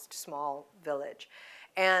modest, small village.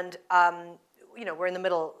 And, we're in the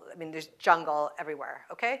middle, there's jungle everywhere,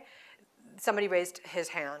 okay? Somebody raised his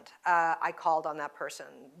hand. I called on that person.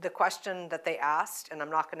 The question that they asked, and I'm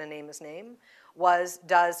not going to name his name, was,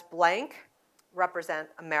 does blank represent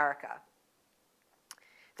America?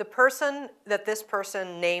 The person that this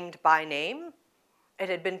person named by name, it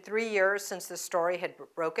had been 3 years since the story had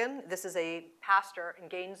broken. This is a pastor in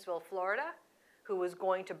Gainesville, Florida, who was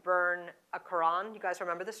going to burn a Quran. You guys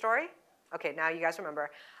remember the story? Okay, now you guys remember.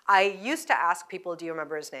 I used to ask people, do you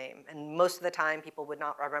remember his name? And most of the time, people would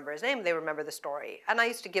not remember his name. They remember the story. And I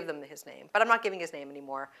used to give them his name. But I'm not giving his name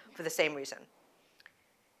anymore for the same reason.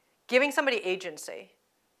 Giving somebody agency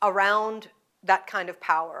around that kind of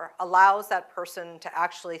power allows that person to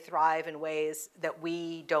actually thrive in ways that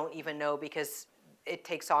we don't even know, because it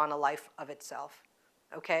takes on a life of itself,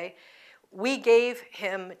 okay? We gave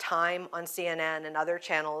him time on CNN and other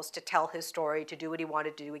channels to tell his story, to do what he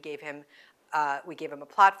wanted to do. We gave him a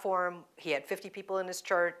platform. He had 50 people in his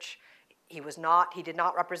church. He did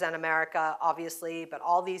not represent America, obviously, but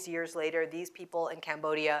all these years later, these people in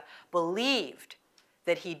Cambodia believed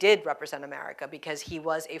that he did represent America because he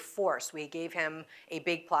was a force. We gave him a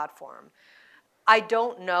big platform. I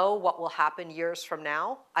don't know what will happen years from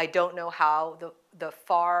now. I don't know how the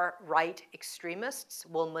far-right extremists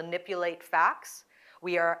will manipulate facts.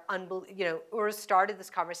 Urs started this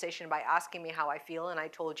conversation by asking me how I feel, and I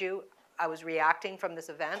told you I was reacting from this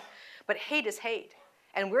event. But hate is hate.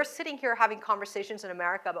 And we're sitting here having conversations in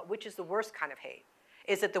America about which is the worst kind of hate.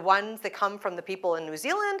 Is it the ones that come from the people in New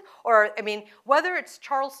Zealand? Or, whether it's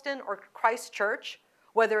Charleston or Christchurch,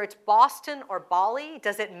 whether it's Boston or Bali,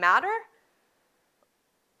 does it matter?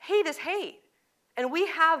 Hate is hate. And we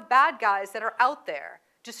have bad guys that are out there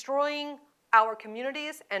destroying our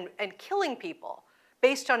communities and killing people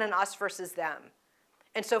based on an us versus them.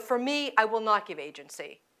 And so for me, I will not give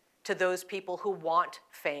agency to those people who want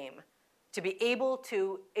fame, to be able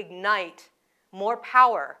to ignite more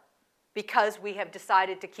power because we have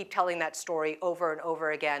decided to keep telling that story over and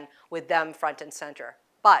over again with them front and center.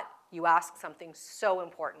 But you ask something so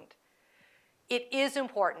important. It is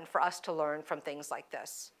important for us to learn from things like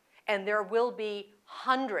this. And there will be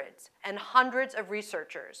hundreds and hundreds of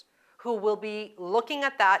researchers who will be looking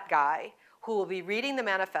at that guy, who will be reading the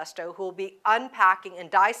manifesto, who will be unpacking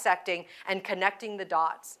and dissecting and connecting the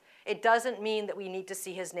dots. It doesn't mean that we need to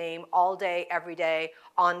see his name all day, every day,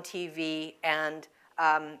 on TV and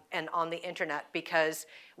on the internet, because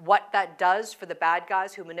what that does for the bad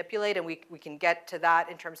guys who manipulate, and we can get to that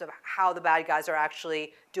in terms of how the bad guys are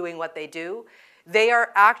actually doing what they do, they are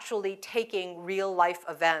actually taking real life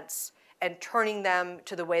events and turning them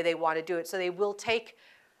to the way they want to do it. So they will take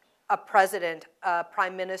a president, a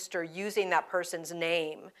prime minister, using that person's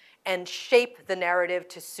name and shape the narrative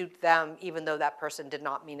to suit them, even though that person did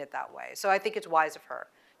not mean it that way. So I think it's wise of her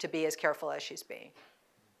to be as careful as she's being.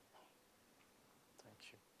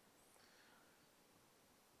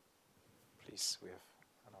 Please, we have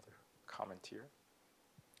another comment here.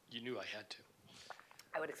 You knew I had to.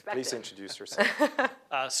 I would expect Please it. introduce yourself.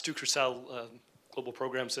 Stu Krasell, Global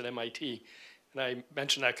Programs at MIT. And I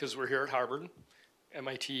mention that because we're here at Harvard.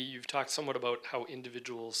 MIT, you've talked somewhat about how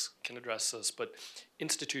individuals can address this, but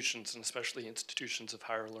institutions, and especially institutions of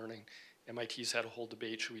higher learning, MIT's had a whole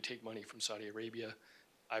debate, should we take money from Saudi Arabia?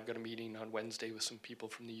 I've got a meeting on Wednesday with some people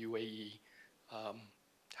from the UAE.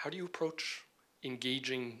 How do you approach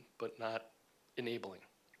engaging but not enabling?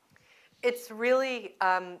 It's really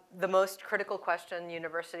the most critical question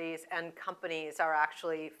universities and companies are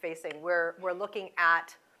actually facing. We're looking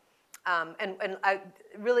at,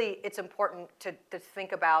 really it's important to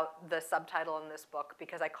think about the subtitle in this book,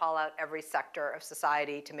 because I call out every sector of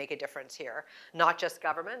society to make a difference here, not just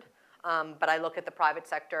government, but I look at the private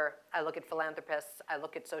sector, I look at philanthropists, I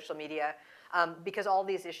look at social media, because all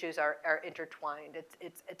these issues are intertwined.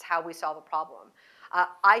 It's how we solve a problem.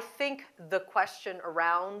 I think the question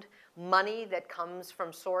around money that comes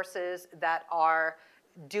from sources that are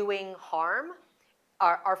doing harm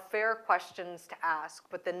are fair questions to ask.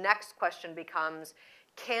 But the next question becomes,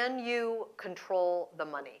 can you control the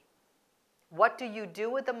money? What do you do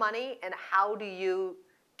with the money, and how do you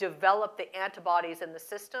develop the antibodies in the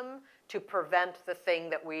system to prevent the thing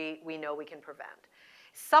that we know we can prevent?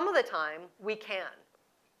 Some of the time, we can.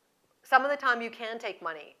 Some of the time, you can take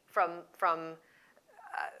money from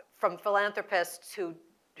philanthropists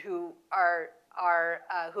who are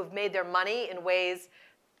who've made their money in ways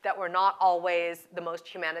that were not always the most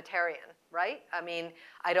humanitarian, right? I mean,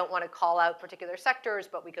 I don't want to call out particular sectors,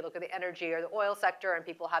 but we could look at the energy or the oil sector, and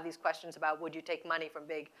people have these questions about, would you take money from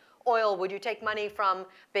big oil? Would you take money from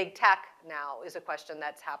big tech now is a question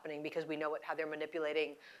that's happening because we know how they're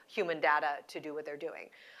manipulating human data to do what they're doing.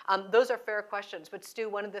 Those are fair questions, but Stu,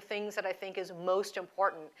 one of the things that I think is most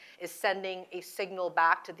important is sending a signal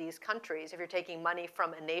back to these countries. If you're taking money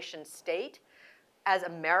from a nation state, as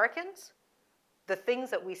Americans, the things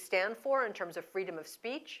that we stand for in terms of freedom of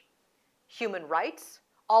speech, human rights,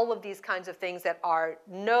 all of these kinds of things that are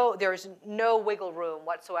there's no wiggle room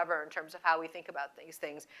whatsoever in terms of how we think about these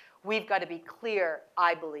things. We've got to be clear,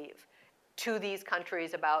 I believe, to these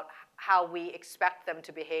countries about how we expect them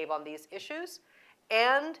to behave on these issues.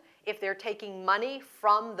 And if they're taking money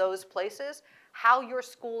from those places, how your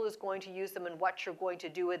school is going to use them and what you're going to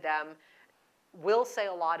do with them will say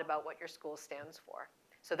a lot about what your school stands for.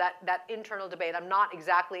 So that internal debate, I'm not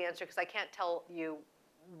exactly answering because I can't tell you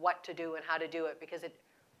what to do and how to do it because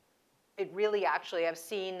it really actually, I've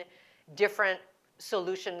seen different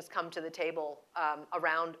solutions come to the table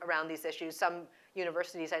around these issues. Some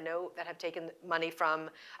universities I know that have taken money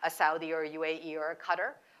from a Saudi or a UAE or a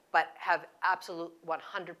Qatar, but have absolute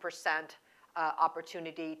 100%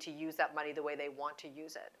 opportunity to use that money the way they want to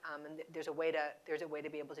use it. And there's a way to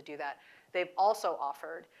be able to do that. They've also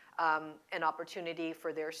offered an opportunity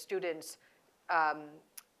for their students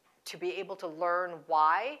to be able to learn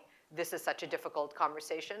why this is such a difficult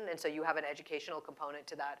conversation, and so you have an educational component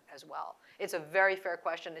to that as well. It's a very fair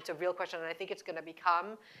question. It's a real question, and I think it's going to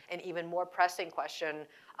become an even more pressing question,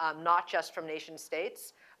 not just from nation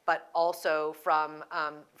states, but also from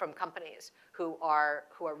companies who are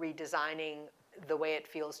redesigning the way it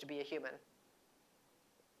feels to be a human.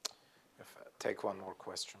 Take one more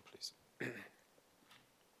question, please.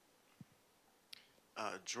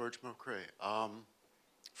 George Mocrae.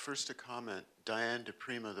 First a comment. Diane de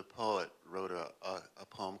Prima, the poet, wrote a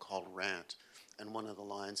poem called Rant, and one of the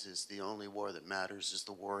lines is, "The only war that matters is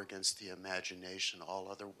the war against the imagination. All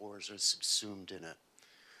other wars are subsumed in it."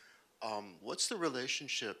 What's the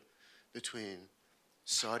relationship between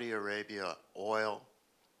Saudi Arabia, oil,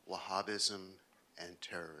 Wahhabism, and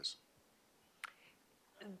terrorism?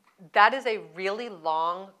 That is a really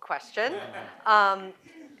long question.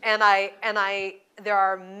 There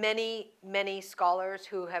are many scholars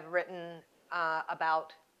who have written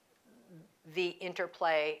about the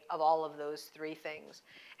interplay of all of those three things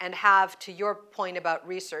and have, to your point about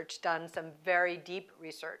research, done some very deep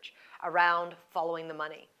research around following the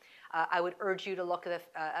money. I would urge you to look at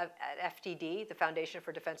FDD, the Foundation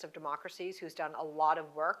for Defense of Democracies, who's done a lot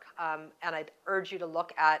of work. And I'd urge you to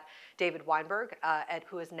look at David Weinberg,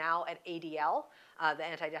 who is now at ADL, the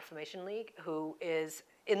Anti-Defamation League, who is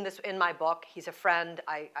in my book. He's a friend.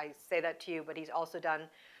 I say that to you, but he's also done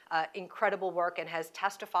incredible work and has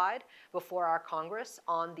testified before our Congress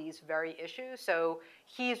on these very issues. So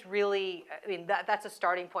he's really, I mean, that's a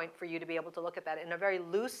starting point for you to be able to look at that. In a very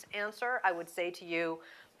loose answer, I would say to you,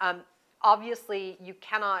 obviously, you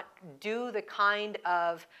cannot do the kind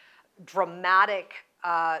of dramatic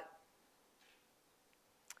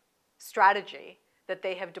strategy that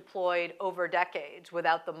they have deployed over decades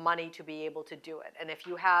without the money to be able to do it. And if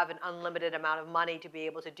you have an unlimited amount of money to be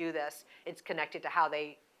able to do this, it's connected to how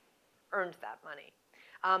they earned that money.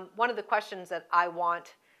 One of the questions that I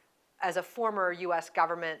want, as a former US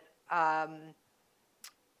government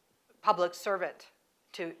public servant,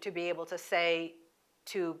 to be able to say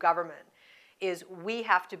to government is we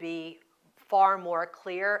have to be far more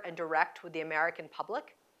clear and direct with the American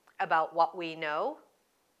public about what we know.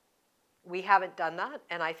 We haven't done that,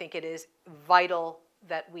 and I think it is vital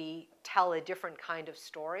that we tell a different kind of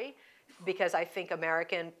story because I think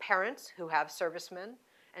American parents who have servicemen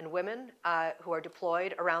and women who are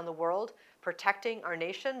deployed around the world protecting our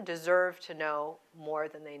nation deserve to know more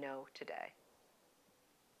than they know today.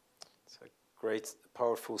 It's a great,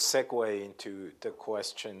 powerful segue into the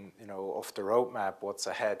question, of the roadmap. What's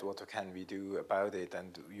ahead? What can we do about it?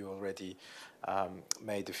 And you already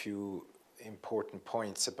made a few important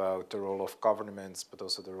points about the role of governments, but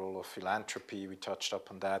also the role of philanthropy. We touched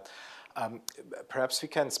upon that. Perhaps we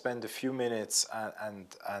can spend a few minutes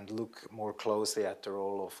and look more closely at the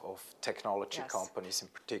role of technology companies in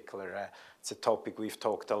particular. It's a topic we've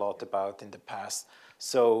talked a lot about in the past.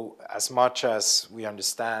 So as much as we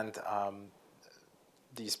understand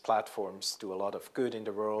these platforms do a lot of good in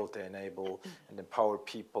the world, they enable and empower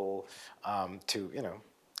people to,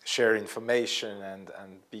 share information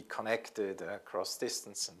and be connected across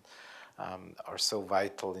distance and are so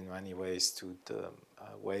vital in many ways to the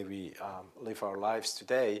way we live our lives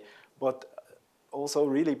today. But also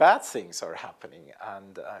really bad things are happening,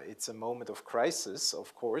 and it's a moment of crisis,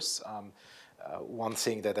 of course. One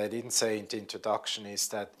thing that I didn't say in the introduction is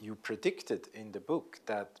that you predicted in the book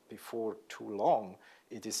that before too long,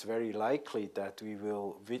 it is very likely that we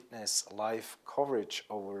will witness live coverage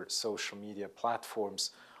over social media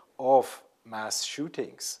platforms of mass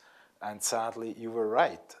shootings. And sadly, you were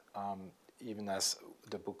right, even as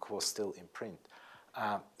the book was still in print.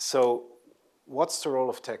 So what's the role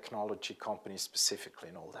of technology companies specifically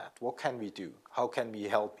in all that? What can we do? How can we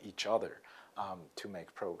help each other to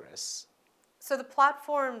make progress? So the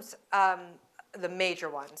platforms, the major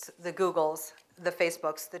ones, the Googles, the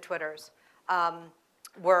Facebooks, the Twitters,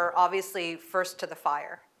 were obviously first to the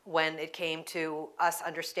fire when it came to us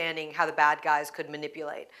understanding how the bad guys could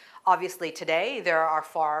manipulate. Obviously today, there are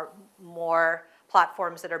far more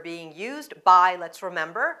platforms that are being used by, let's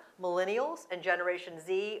remember, millennials and Generation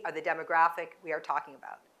Z are the demographic we are talking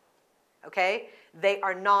about, okay? They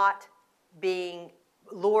are not being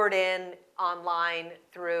lured in online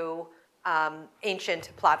through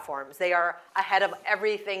ancient platforms. They are ahead of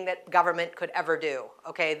everything that government could ever do,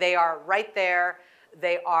 okay? They are right there.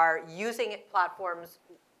 They are using platforms.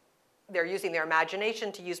 They're using their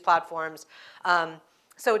imagination to use platforms.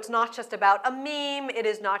 So it's not just about a meme. It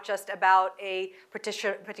is not just about a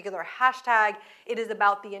particular hashtag. It is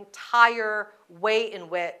about the entire way in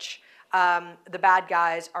which the bad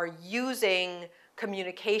guys are using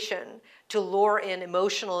communication to lure in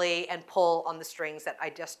emotionally and pull on the strings that I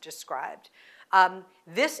just described.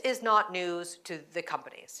 This is not news to the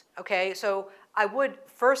companies, okay? So I would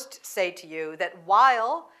first say to you that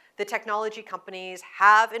while the technology companies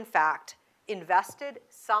have, in fact, invested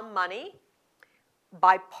some money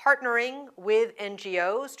by partnering with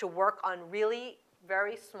NGOs to work on really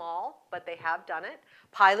very small, but they have done it,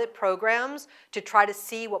 pilot programs to try to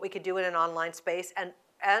see what we could do in an online space,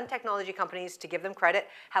 and technology companies, to give them credit,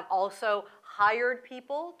 have also hired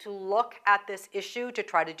people to look at this issue to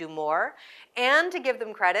try to do more, and to give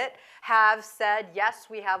them credit, have said, yes,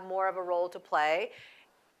 we have more of a role to play.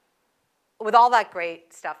 With all that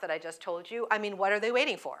great stuff that I just told you, I mean, what are they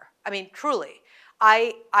waiting for? I mean, truly.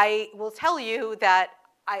 I will tell you that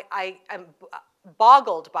I am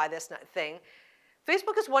boggled by this thing.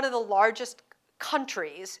 Facebook is one of the largest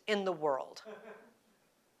countries in the world.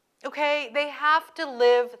 Okay, they have to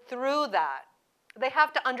live through that. They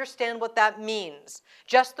have to understand what that means,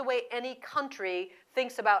 just the way any country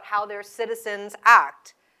thinks about how their citizens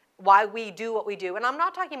act, why we do what we do. And I'm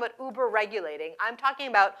not talking about uber regulating. I'm talking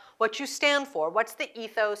about what you stand for. What's the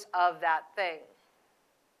ethos of that thing?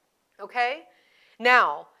 Okay?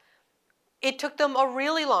 Now, it took them a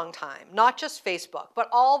really long time, not just Facebook, but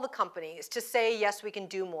all the companies to say, yes, we can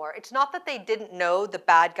do more. It's not that they didn't know the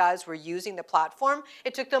bad guys were using the platform.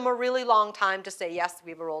 It took them a really long time to say, yes,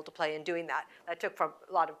 we have a role to play in doing that. That took a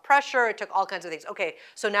lot of pressure. It took all kinds of things. Okay,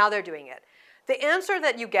 so now they're doing it. The answer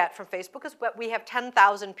that you get from Facebook is that we have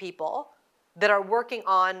 10,000 people that are working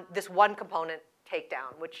on this one component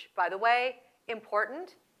takedown, which, by the way,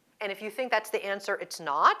 important. And if you think that's the answer, it's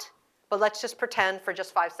not. But let's just pretend for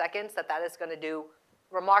just 5 seconds that that is going to do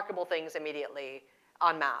remarkable things immediately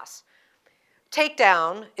en masse.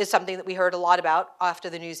 Takedown is something that we heard a lot about after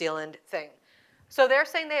the New Zealand thing. So they're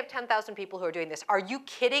saying they have 10,000 people who are doing this. Are you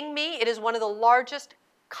kidding me? It is one of the largest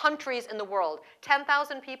countries in the world.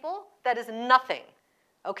 10,000 people? That is nothing.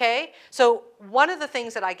 Okay? So one of the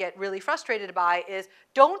things that I get really frustrated by is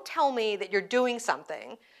don't tell me that you're doing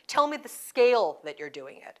something. Tell me the scale that you're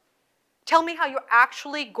doing it. Tell me how you're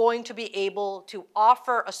actually going to be able to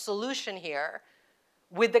offer a solution here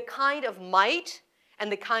with the kind of might and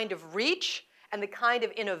the kind of reach and the kind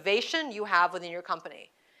of innovation you have within your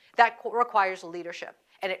company. That requires leadership,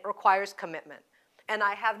 and it requires commitment. And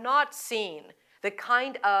I have not seen the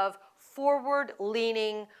kind of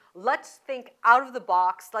forward-leaning, let's think out of the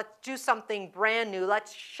box, let's do something brand new,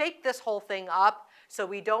 let's shake this whole thing up so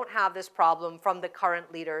we don't have this problem from the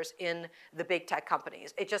current leaders in the big tech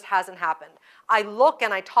companies. It just hasn't happened. I look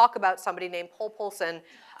and I talk about somebody named Paul Poulsen,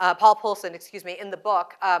 in the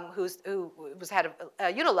book, who was head of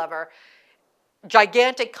Unilever,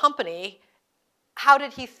 gigantic company. How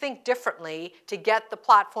did he think differently to get the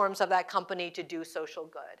platforms of that company to do social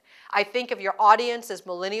good? I think of your audience as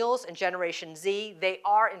millennials and Generation Z. They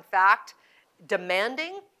are, in fact,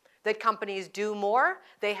 demanding that companies do more.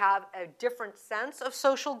 They have a different sense of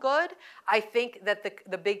social good. I think that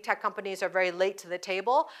the big tech companies are very late to the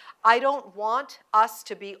table. I don't want us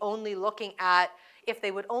to be only looking at if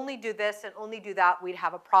they would only do this and only do that, we'd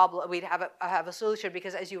have a problem, we'd have a solution,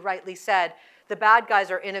 because as you rightly said, the bad guys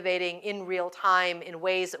are innovating in real time in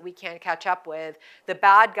ways that we can't catch up with. The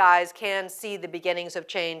bad guys can see the beginnings of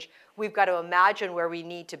change. We've got to imagine where we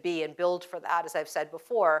need to be and build for that, as I've said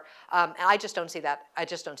before. And I just don't see that. I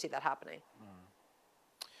just don't see that happening.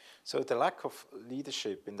 So the lack of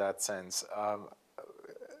leadership in that sense,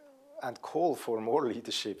 and call for more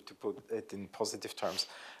leadership, to put it in positive terms,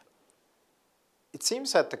 it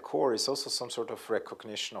seems at the core is also some sort of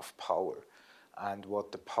recognition of power, and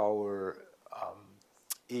what the power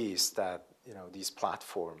is that these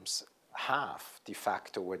platforms have de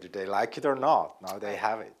facto, whether they like it or not. Now they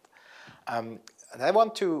have it. And I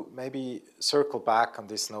want to maybe circle back on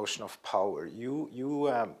this notion of power. You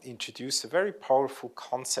introduced a very powerful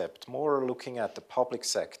concept, more looking at the public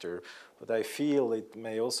sector, but I feel it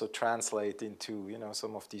may also translate into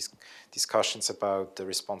some of these discussions about the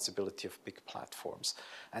responsibility of big platforms.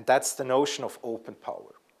 And that's the notion of open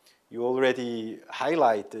power. You already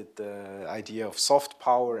highlighted the idea of soft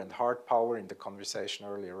power and hard power in the conversation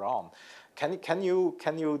earlier on. Can you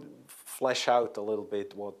flesh out a little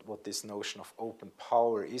bit what this notion of open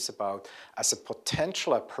power is about as a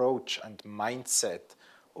potential approach and mindset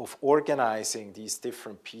of organizing these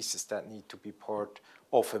different pieces that need to be part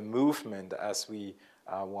of a movement as we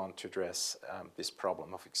want to address this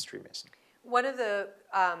problem of extremism? One of the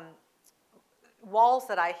walls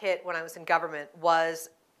that I hit when I was in government was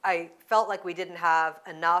I felt like we didn't have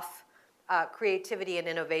enough creativity and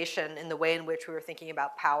innovation in the way in which we were thinking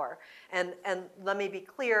about power. And let me be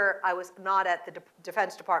clear, I was not at the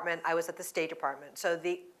Defense Department, I was at the State Department. So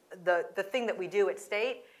the thing that we do at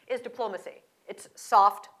State is diplomacy. It's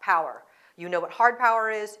soft power. You know what hard power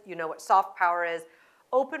is, you know what soft power is.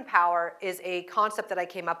 Open power is a concept that I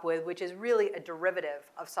came up with, which is really a derivative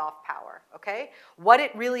of soft power, okay? What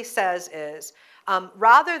it really says is,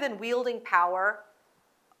 rather than wielding power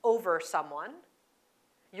over someone,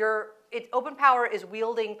 open power is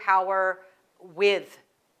wielding power with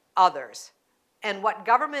others. And what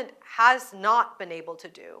government has not been able to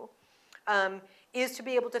do is to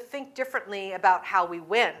be able to think differently about how we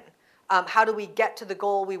win. How do we get to the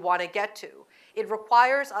goal we want to get to? It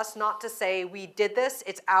requires us not to say, we did this,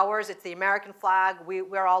 it's ours, it's the American flag,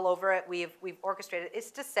 we're all over it, we've orchestrated it. It's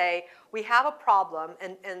to say, we have a problem,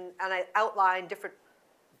 and I outline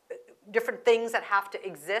different things that have to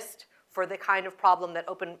exist for the kind of problem that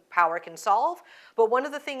open power can solve. But one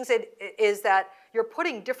of the things is that you're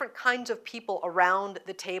putting different kinds of people around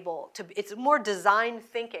the table. It's more design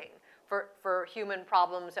thinking for human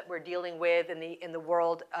problems that we're dealing with in the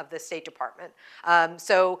world of the State Department.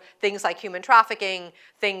 So things like human trafficking,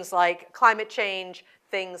 things like climate change,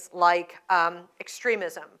 things like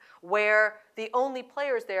extremism, where the only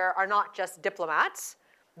players there are not just diplomats.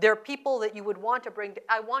 They're people that you would want to bring.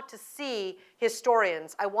 I want to see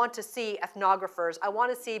historians. I want to see ethnographers. I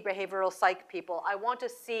want to see behavioral psych people. I want to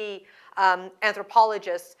see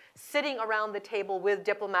anthropologists sitting around the table with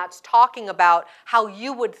diplomats talking about how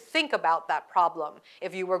you would think about that problem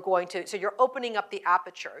if you were going to. So you're opening up the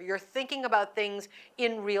aperture. You're thinking about things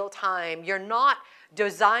in real time. You're not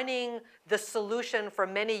designing the solution for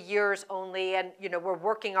many years only, and we're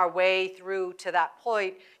working our way through to that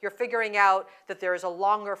point. You're figuring out that there's a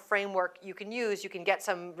longer framework you can use. You can get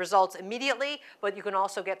some results immediately, but you can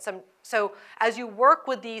also get some. So as you work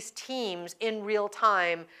with these teams in real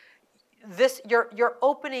time, you're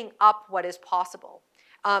opening up what is possible.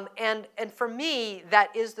 And for me,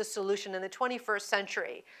 that is the solution in the 21st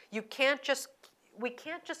century. We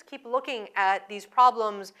can't just keep looking at these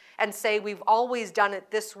problems and say we've always done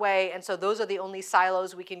it this way, and so those are the only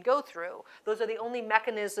silos we can go through. Those are the only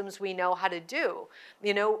mechanisms we know how to do.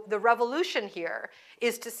 The revolution here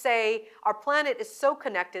is to say our planet is so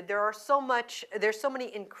connected. There's so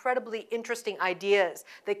many incredibly interesting ideas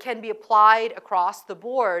that can be applied across the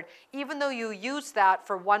board, even though you use that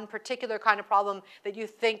for one particular kind of problem that you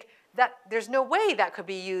think that there's no way that could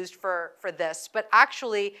be used for this, but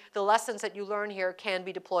actually the lessons that you learn here can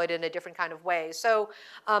be deployed in a different kind of way. So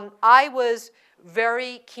I was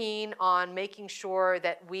very keen on making sure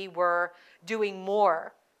that we were doing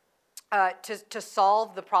more to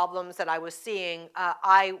solve the problems that I was seeing.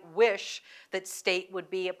 I wish that State would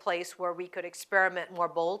be a place where we could experiment more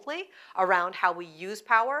boldly around how we use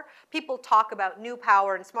power. People talk about new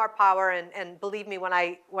power and smart power, and believe me, when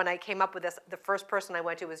I came up with this, the first person I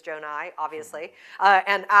went to was Joe Nye, obviously,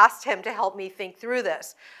 and asked him to help me think through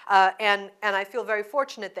this. And I feel very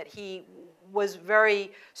fortunate that he was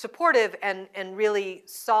very supportive and really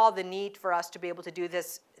saw the need for us to be able to do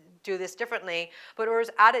this differently, but it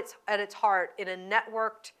was at its heart in a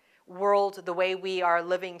networked world the way we are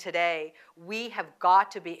living today, we have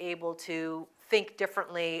got to be able to think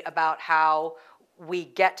differently about how we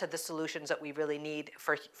get to the solutions that we really need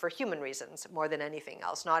for human reasons more than anything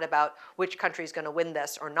else, not about which country is going to win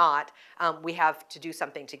this or not. We have to do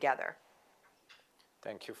something together.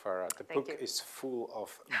 Thank you, Farah. The Thank book you. is full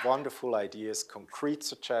of wonderful ideas, concrete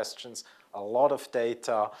suggestions, a lot of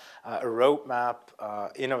data, a roadmap,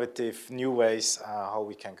 innovative new ways how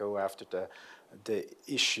we can go after the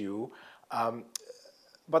issue.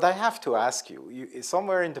 But I have to ask you,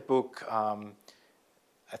 somewhere in the book,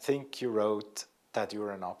 I think you wrote that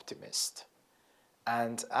you're an optimist.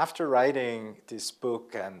 And after writing this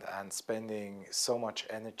book and spending so much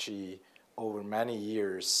energy over many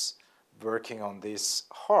years working on this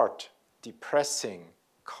hard, depressing,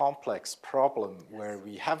 complex problem where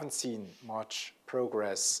we haven't seen much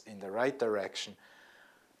progress in the right direction,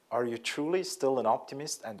 are you truly still an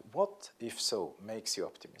optimist? And what, if so, makes you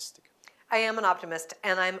optimistic? I am an optimist,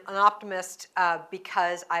 and I'm an optimist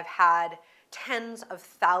because I've had tens of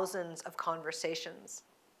thousands of conversations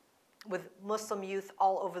with Muslim youth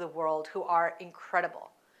all over the world who are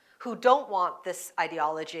incredible, who don't want this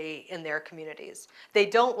ideology in their communities. They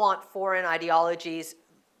don't want foreign ideologies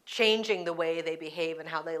changing the way they behave and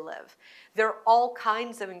how they live. There are all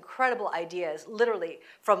kinds of incredible ideas, literally,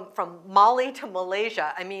 from Mali to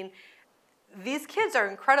Malaysia. I mean, these kids are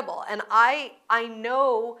incredible, and I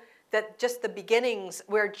know that just the beginnings,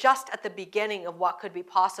 we're just at the beginning of what could be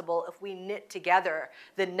possible if we knit together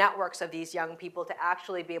the networks of these young people to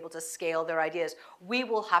actually be able to scale their ideas. We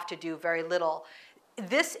will have to do very little.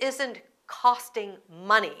 This isn't costing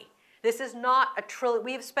money. This is not a trillion.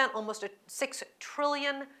 We've spent almost $6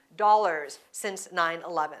 trillion since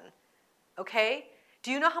 9/11. Okay?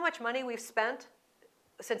 Do you know how much money we've spent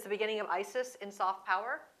since the beginning of ISIS in soft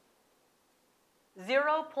power?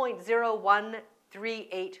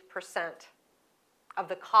 0.0138% of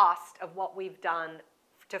the cost of what we've done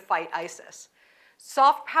to fight ISIS.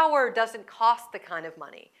 Soft power doesn't cost the kind of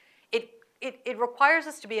money. It requires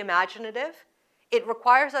us to be imaginative. It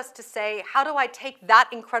requires us to say, how do I take that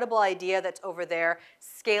incredible idea that's over there,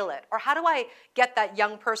 scale it? Or how do I get that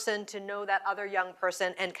young person to know that other young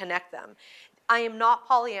person and connect them? I am not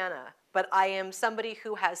Pollyanna, but I am somebody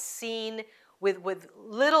who has seen with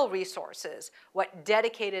little resources what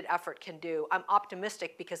dedicated effort can do. I'm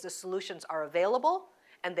optimistic because the solutions are available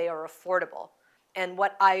and they are affordable. And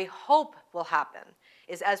what I hope will happen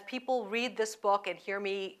is as people read this book and hear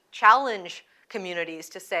me challenge communities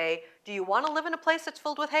to say, do you want to live in a place that's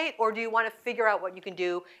filled with hate, or do you want to figure out what you can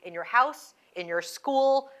do in your house, in your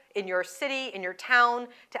school, in your city, in your town,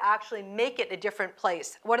 to actually make it a different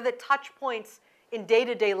place? What are the touch points in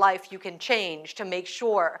day-to-day life you can change to make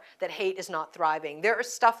sure that hate is not thriving? There is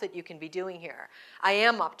stuff that you can be doing here. I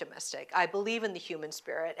am optimistic. I believe in the human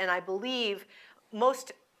spirit, and I believe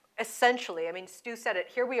most essentially, I mean, Stu said it,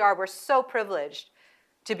 here we are, we're so privileged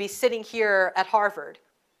to be sitting here at Harvard,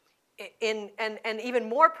 and even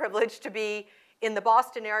more privileged to be in the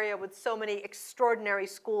Boston area with so many extraordinary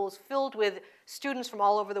schools filled with students from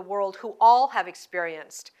all over the world who all have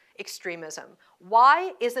experienced extremism.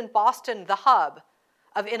 Why isn't Boston the hub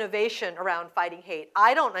of innovation around fighting hate?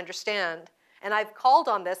 I don't understand. And I've called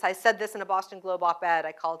on this. I said this in a Boston Globe op-ed.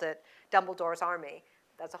 I called it Dumbledore's Army.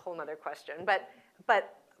 That's a whole other question. But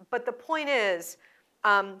the point is,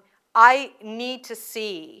 I need to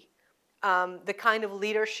see the kind of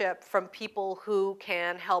leadership from people who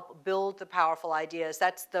can help build the powerful ideas.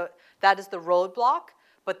 That is the roadblock,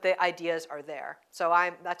 but the ideas are there. So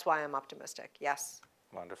that's why I'm optimistic, yes.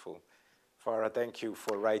 Wonderful. Farah, thank you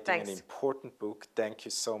for writing an important book. Thank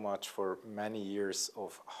you so much for many years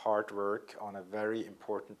of hard work on a very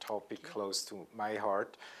important topic close to my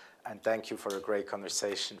heart. And thank you for a great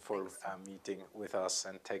conversation, for meeting with us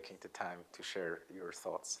and taking the time to share your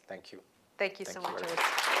thoughts. Thank you. Thank you so much.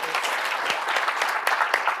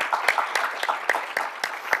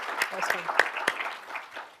 That was fun.